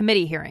Resources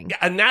Committee hearing.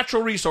 A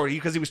natural resource,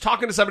 because he was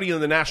talking to somebody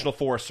in the National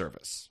Forest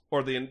Service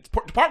or the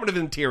Department of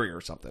Interior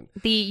or something.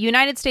 The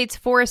United States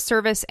Forest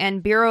Service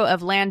and Bureau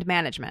of Land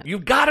Management. You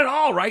got it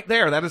all right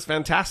there. That is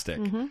fantastic.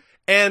 Mm-hmm.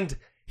 And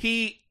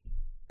he,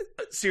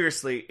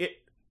 seriously,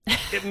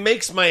 it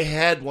makes my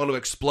head want to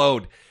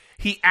explode.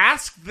 He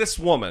asked this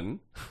woman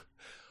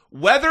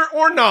whether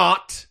or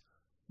not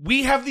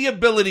we have the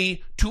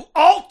ability to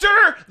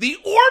alter the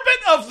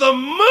orbit of the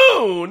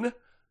moon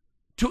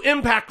to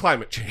impact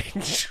climate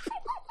change.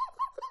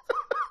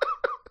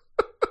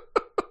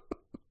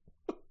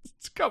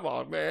 Come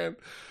on, man.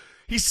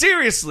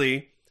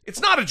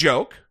 It's not a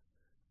joke.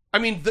 I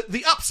mean,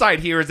 the upside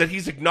here is that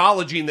he's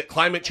acknowledging that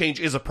climate change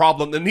is a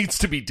problem that needs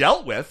to be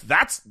dealt with.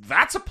 That's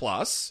a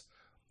plus.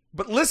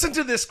 But listen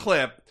to this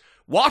clip.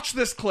 Watch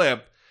this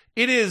clip.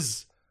 It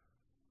is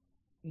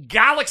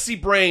galaxy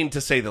brain, to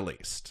say the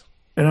least.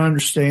 And I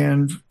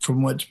understand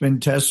from what's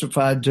been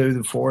testified to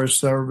the Forest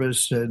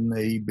Service and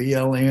the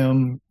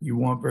BLM, you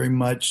want very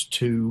much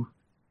to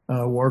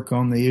work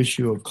on the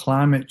issue of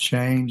climate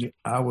change.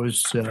 I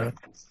was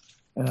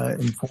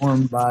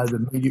informed by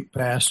the immediate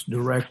past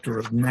director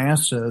of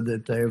NASA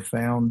that they have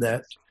found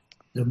that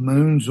the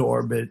moon's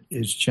orbit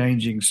is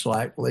changing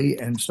slightly,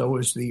 and so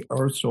is the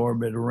Earth's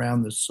orbit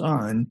around the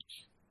sun.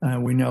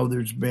 We know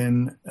there's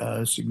been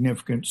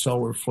significant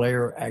solar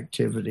flare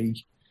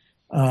activity.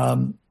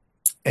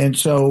 And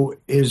so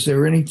is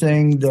there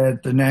anything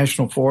that the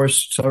National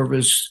Forest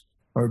Service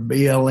or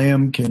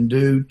BLM can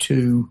do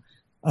to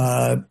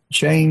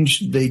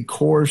change the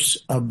course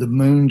of the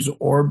moon's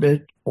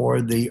orbit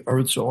or the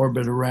Earth's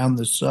orbit around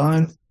the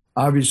sun?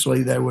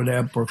 Obviously, that would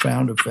have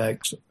profound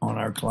effects on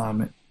our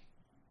climate.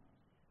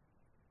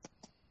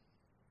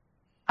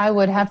 I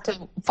would have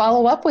to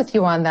follow up with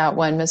you on that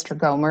one, Mr.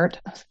 Gohmert.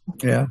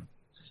 Yeah.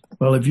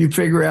 Well, if you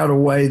figure out a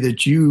way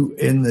that you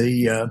in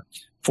the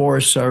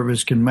Forest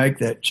Service can make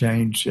that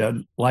change,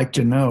 I'd like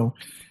to know.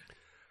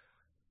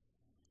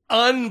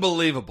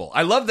 Unbelievable.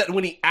 I love that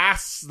when he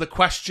asks the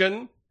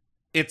question,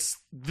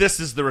 this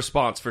is the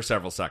response for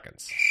several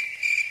seconds.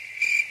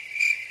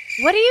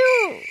 What do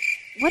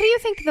you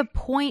think the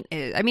point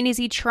is? I mean, is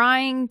he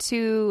trying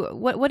to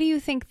what do you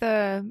think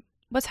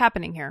what's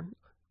happening here?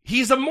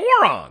 He's a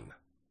moron.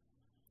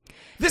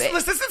 This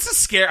is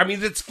scary. I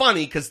mean, it's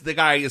funny because the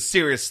guy is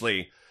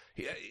seriously.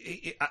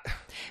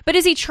 But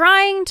is he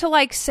trying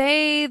to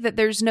say that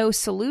there's no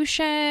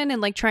solution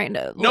and trying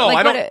to? No,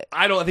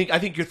 I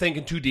think you're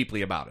thinking too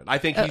deeply about it. I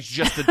think he's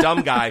just a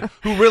dumb guy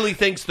who really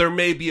thinks there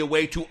may be a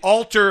way to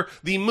alter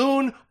the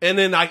moon, and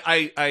then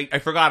I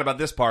forgot about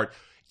this part.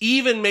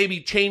 Even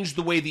maybe change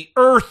the way the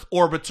Earth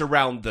orbits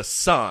around the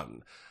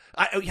sun.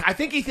 I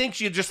think he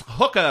thinks you just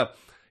hook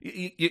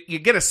you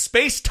get a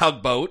space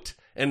tugboat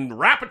and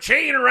wrap a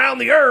chain around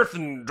the Earth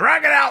and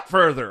drag it out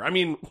further. I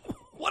mean,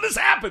 what is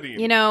happening?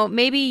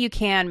 Maybe you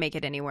can make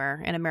it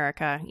anywhere in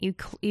America.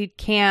 You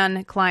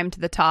can climb to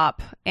the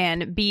top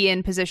and be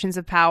in positions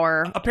of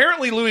power.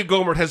 Apparently, Louie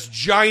Gohmert has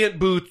giant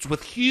boots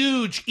with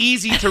huge,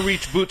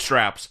 easy-to-reach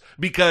bootstraps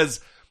because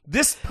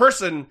this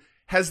person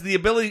has the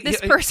ability.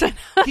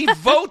 He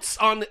votes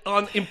on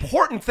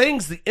important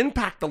things that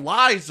impact the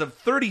lives of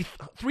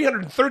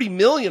 330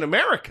 million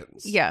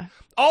Americans. Yeah.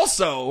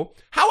 Also,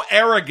 how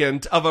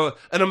arrogant of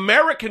an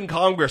American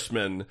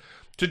congressman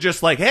to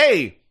just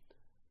hey,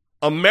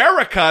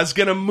 America's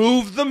gonna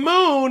move the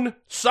moon.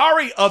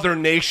 Sorry, other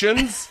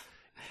nations.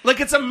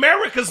 It's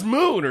America's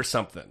moon or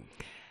something.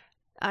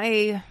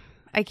 I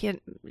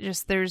can't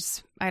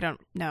I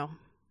don't know.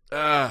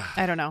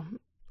 I don't know.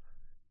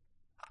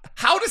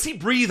 How does he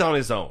breathe on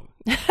his own?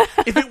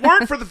 If it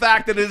weren't for the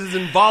fact that it is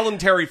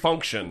involuntary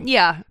function,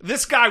 yeah,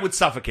 this guy would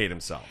suffocate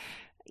himself.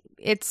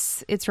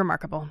 It's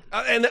remarkable.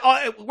 And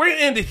we're going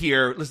to end it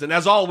here. Listen,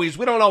 as always,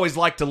 we don't always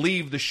like to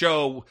leave the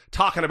show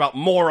talking about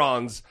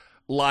morons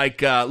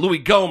like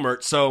Louie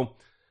Gohmert, so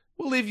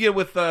we'll leave you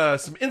with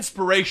some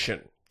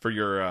inspiration for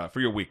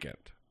your weekend.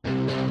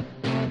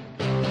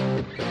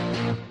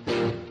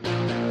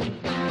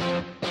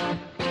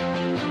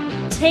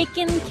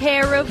 Taking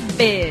care of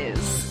biz.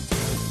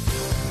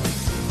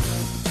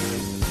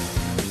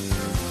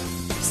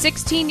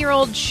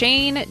 16-year-old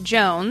Shane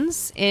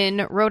Jones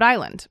in Rhode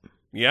Island.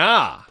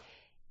 Yeah.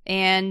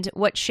 And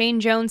what Shane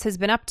Jones has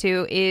been up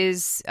to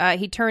is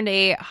he turned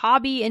a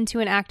hobby into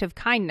an act of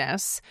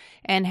kindness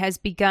and has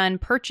begun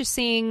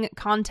purchasing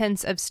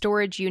contents of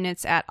storage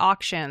units at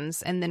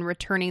auctions and then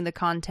returning the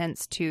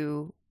contents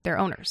to their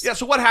owners. Yeah,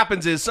 so what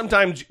happens is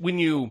sometimes when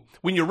you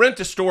rent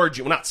a storage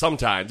unit, well, not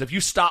sometimes, if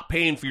you stop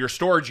paying for your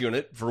storage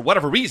unit for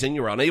whatever reason,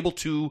 you're unable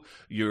to,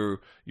 you're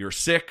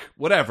sick,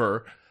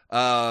 whatever,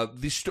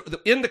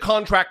 in the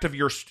contract of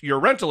your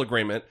rental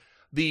agreement,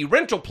 the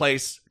rental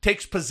place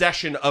takes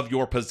possession of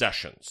your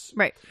possessions.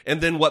 Right.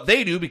 And then what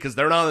they do, because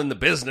they're not in the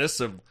business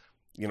of,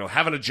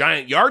 having a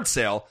giant yard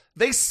sale,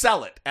 they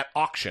sell it at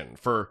auction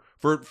for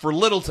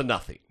little to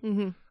nothing.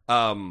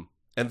 Mm-hmm.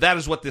 And that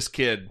is what this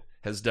kid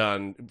has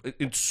done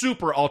in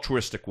super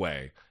altruistic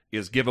way,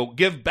 is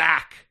give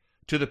back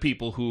to the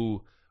people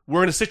who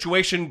were in a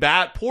situation,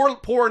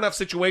 poor enough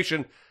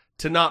situation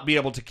to not be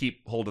able to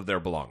keep hold of their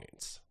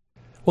belongings.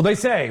 Well, they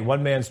say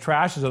one man's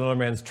trash is another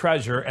man's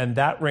treasure, and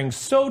that rings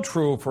so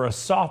true for a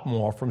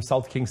sophomore from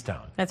South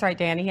Kingstown. That's right,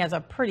 Dan. He has a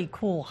pretty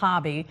cool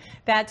hobby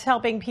that's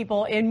helping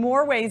people in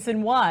more ways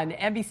than one.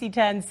 NBC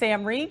 10's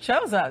Sam Reed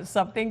shows us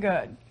something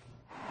good.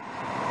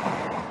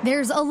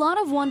 There's a lot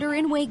of wonder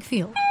in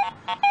Wakefield.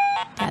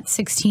 That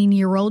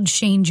 16-year-old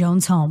Shane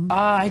Jones home.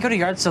 I go to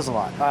yard sales a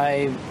lot.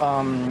 I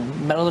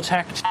metal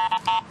detect.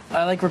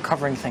 I like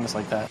recovering things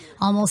like that.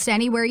 Almost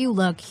anywhere you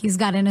look, he's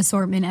got an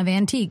assortment of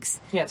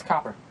antiques. Yeah, it's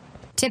copper.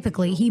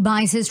 Typically, he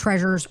buys his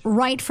treasures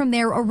right from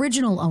their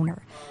original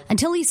owner,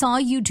 until he saw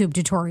a YouTube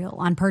tutorial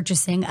on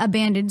purchasing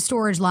abandoned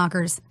storage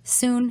lockers.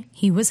 Soon,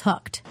 he was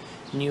hooked.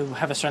 And you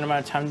have a certain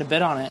amount of time to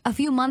bid on it. A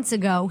few months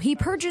ago, he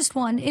purchased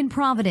one in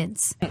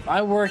Providence.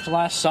 I worked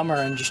last summer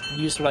and just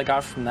used what I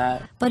got from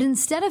that. But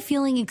instead of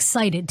feeling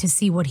excited to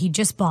see what he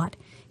just bought,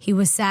 he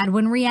was sad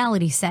when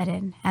reality set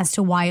in as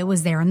to why it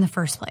was there in the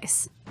first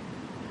place.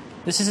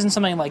 This isn't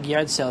something like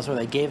yard sales where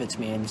they gave it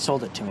to me and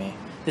sold it to me.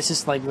 This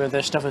is like where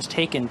their stuff was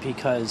taken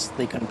because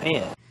they couldn't pay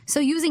it. So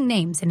using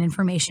names and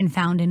information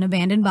found in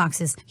abandoned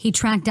boxes, he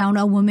tracked down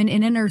a woman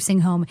in a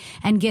nursing home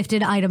and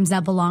gifted items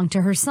that belonged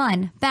to her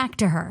son back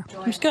to her.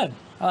 It was good.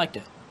 I liked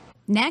it.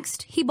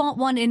 Next, he bought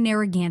one in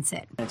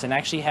Narragansett. It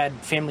actually had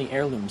family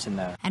heirlooms in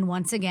there. And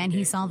once again,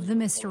 he solved the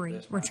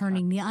mystery,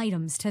 returning the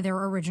items to their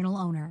original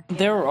owner.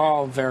 They were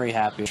all very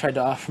happy. They tried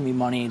to offer me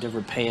money to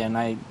repay it, and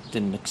I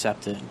didn't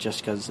accept it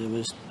just because it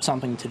was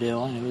something to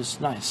do, and it was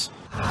nice.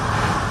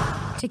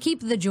 To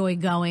keep the joy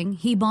going,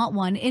 he bought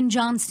one in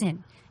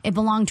Johnston. It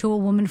belonged to a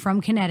woman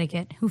from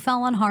Connecticut who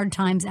fell on hard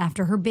times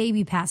after her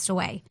baby passed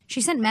away.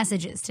 She sent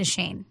messages to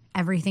Shane.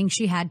 Everything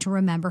she had to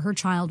remember her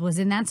child was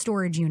in that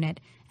storage unit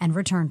and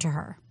returned to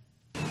her.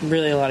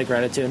 Really a lot of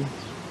gratitude.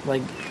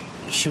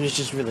 She was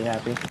just really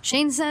happy.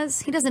 Shane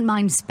says he doesn't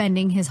mind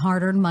spending his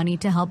hard-earned money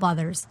to help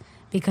others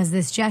because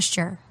this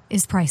gesture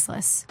is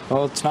priceless.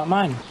 Well, it's not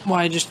mine.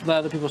 Why just let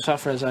other people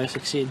suffer as I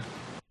succeed?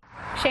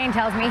 Shane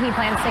tells me he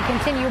plans to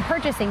continue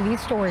purchasing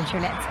these storage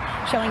units.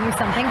 Showing you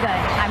something good.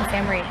 I'm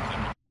Sam Reed.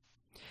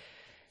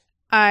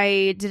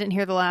 I didn't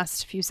hear the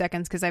last few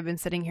seconds because I've been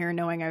sitting here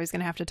knowing I was going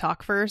to have to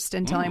talk first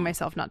and telling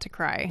myself not to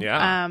cry.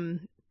 Yeah.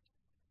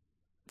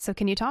 So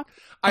can you talk?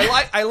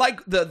 I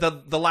like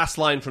the last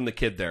line from the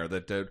kid there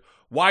that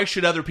why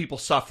should other people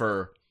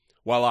suffer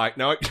while I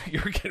no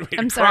you're getting ready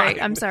to cry.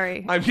 I'm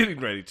sorry. I'm getting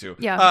ready to.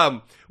 Yeah.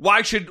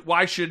 Why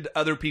should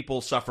other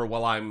people suffer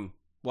while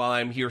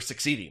I'm here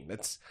succeeding?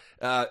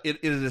 It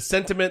is a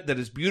sentiment that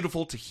is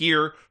beautiful to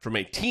hear from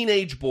a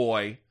teenage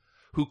boy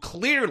who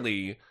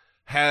clearly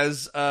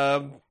has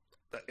a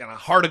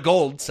heart of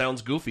gold.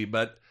 Sounds goofy,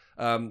 but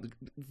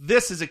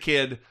this is a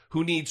kid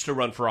who needs to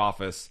run for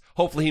office.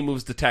 Hopefully he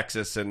moves to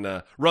Texas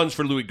and runs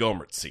for Louie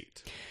Gohmert's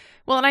seat.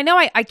 Well, and I know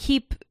I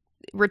keep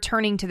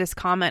returning to this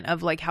comment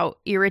of how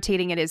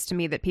irritating it is to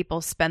me that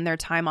people spend their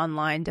time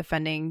online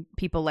defending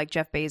people like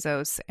Jeff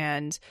Bezos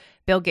and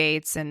Bill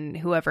Gates and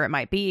whoever it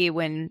might be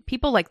when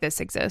people like this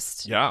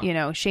exist.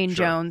 Yeah. Shane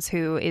Jones,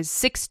 who is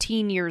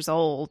 16 years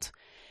old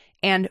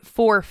and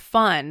for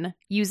fun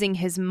using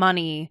his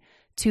money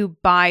to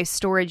buy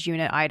storage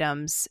unit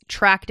items,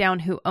 track down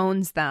who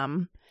owns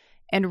them,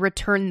 and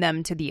return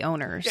them to the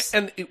owners. Yeah,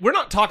 and we're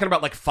not talking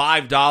about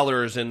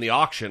 $5 in the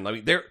auction. I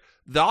mean,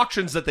 the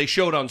auctions that they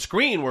showed on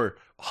screen were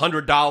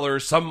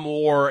 $100, some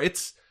more.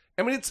 It's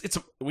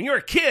when you're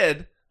a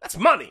kid, that's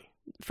money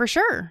for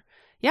sure.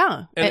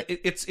 Yeah, and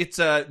it's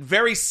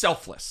very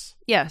selfless.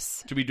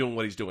 Yes, to be doing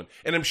what he's doing,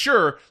 and I'm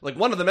sure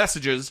one of the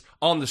messages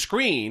on the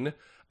screen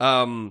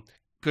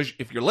because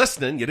if you're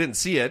listening, you didn't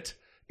see it.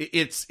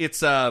 It's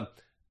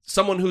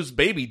someone whose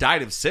baby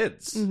died of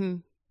SIDS. Mm-hmm.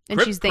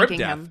 And she's thanking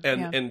him.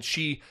 And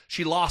she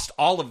lost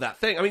all of that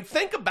thing. I mean,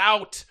 think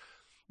about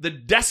the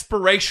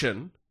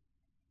desperation,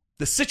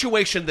 the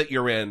situation that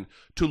you're in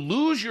to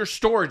lose your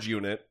storage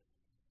unit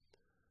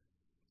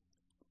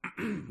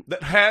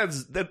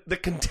that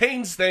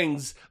contains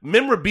things,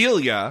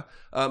 memorabilia,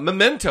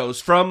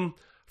 mementos from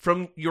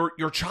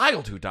your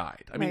child who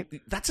died. I mean,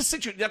 that's a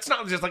situation. That's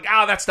not just like,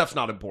 that stuff's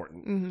not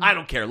important. Mm-hmm. I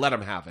don't care. Let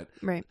him have it.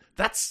 Right.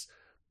 That's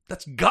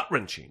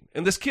gut-wrenching.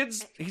 And this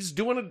he's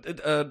doing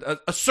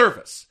a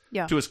service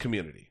to his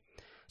community.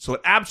 So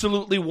it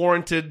absolutely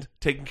warranted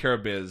taking care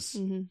of biz.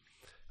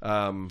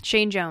 Mm-hmm.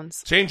 Shane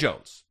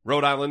Jones,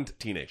 Rhode Island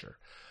teenager.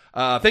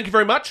 Thank you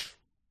very much.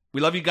 We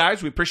love you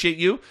guys. We appreciate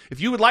you.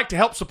 If you would like to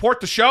help support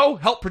the show,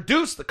 help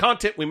produce the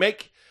content we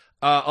make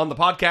on the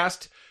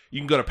podcast, you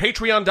can go to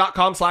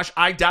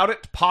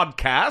patreon.com/IDoubtIt.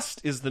 Podcast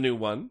is the new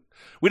one.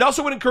 We'd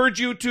also would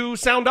encourage you to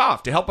sound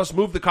off to help us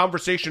move the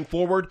conversation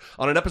forward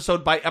on an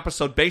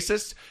episode-by-episode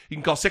basis. You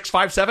can call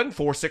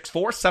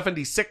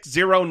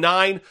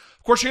 657-464-7609.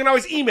 Of course, you can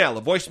always email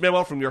a voice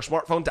memo from your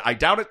smartphone to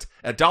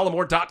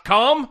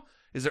idoubt@dollamore.com.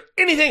 Is there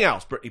anything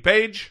else, Brittany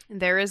Page?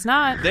 There is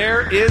not.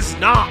 There is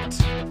not.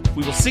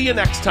 We will see you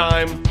next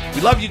time.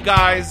 We love you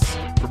guys.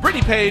 For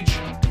Brittany Page,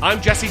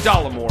 I'm Jesse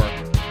Dollamore,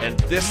 and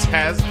this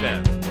has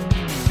been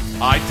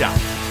I Doubt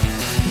It.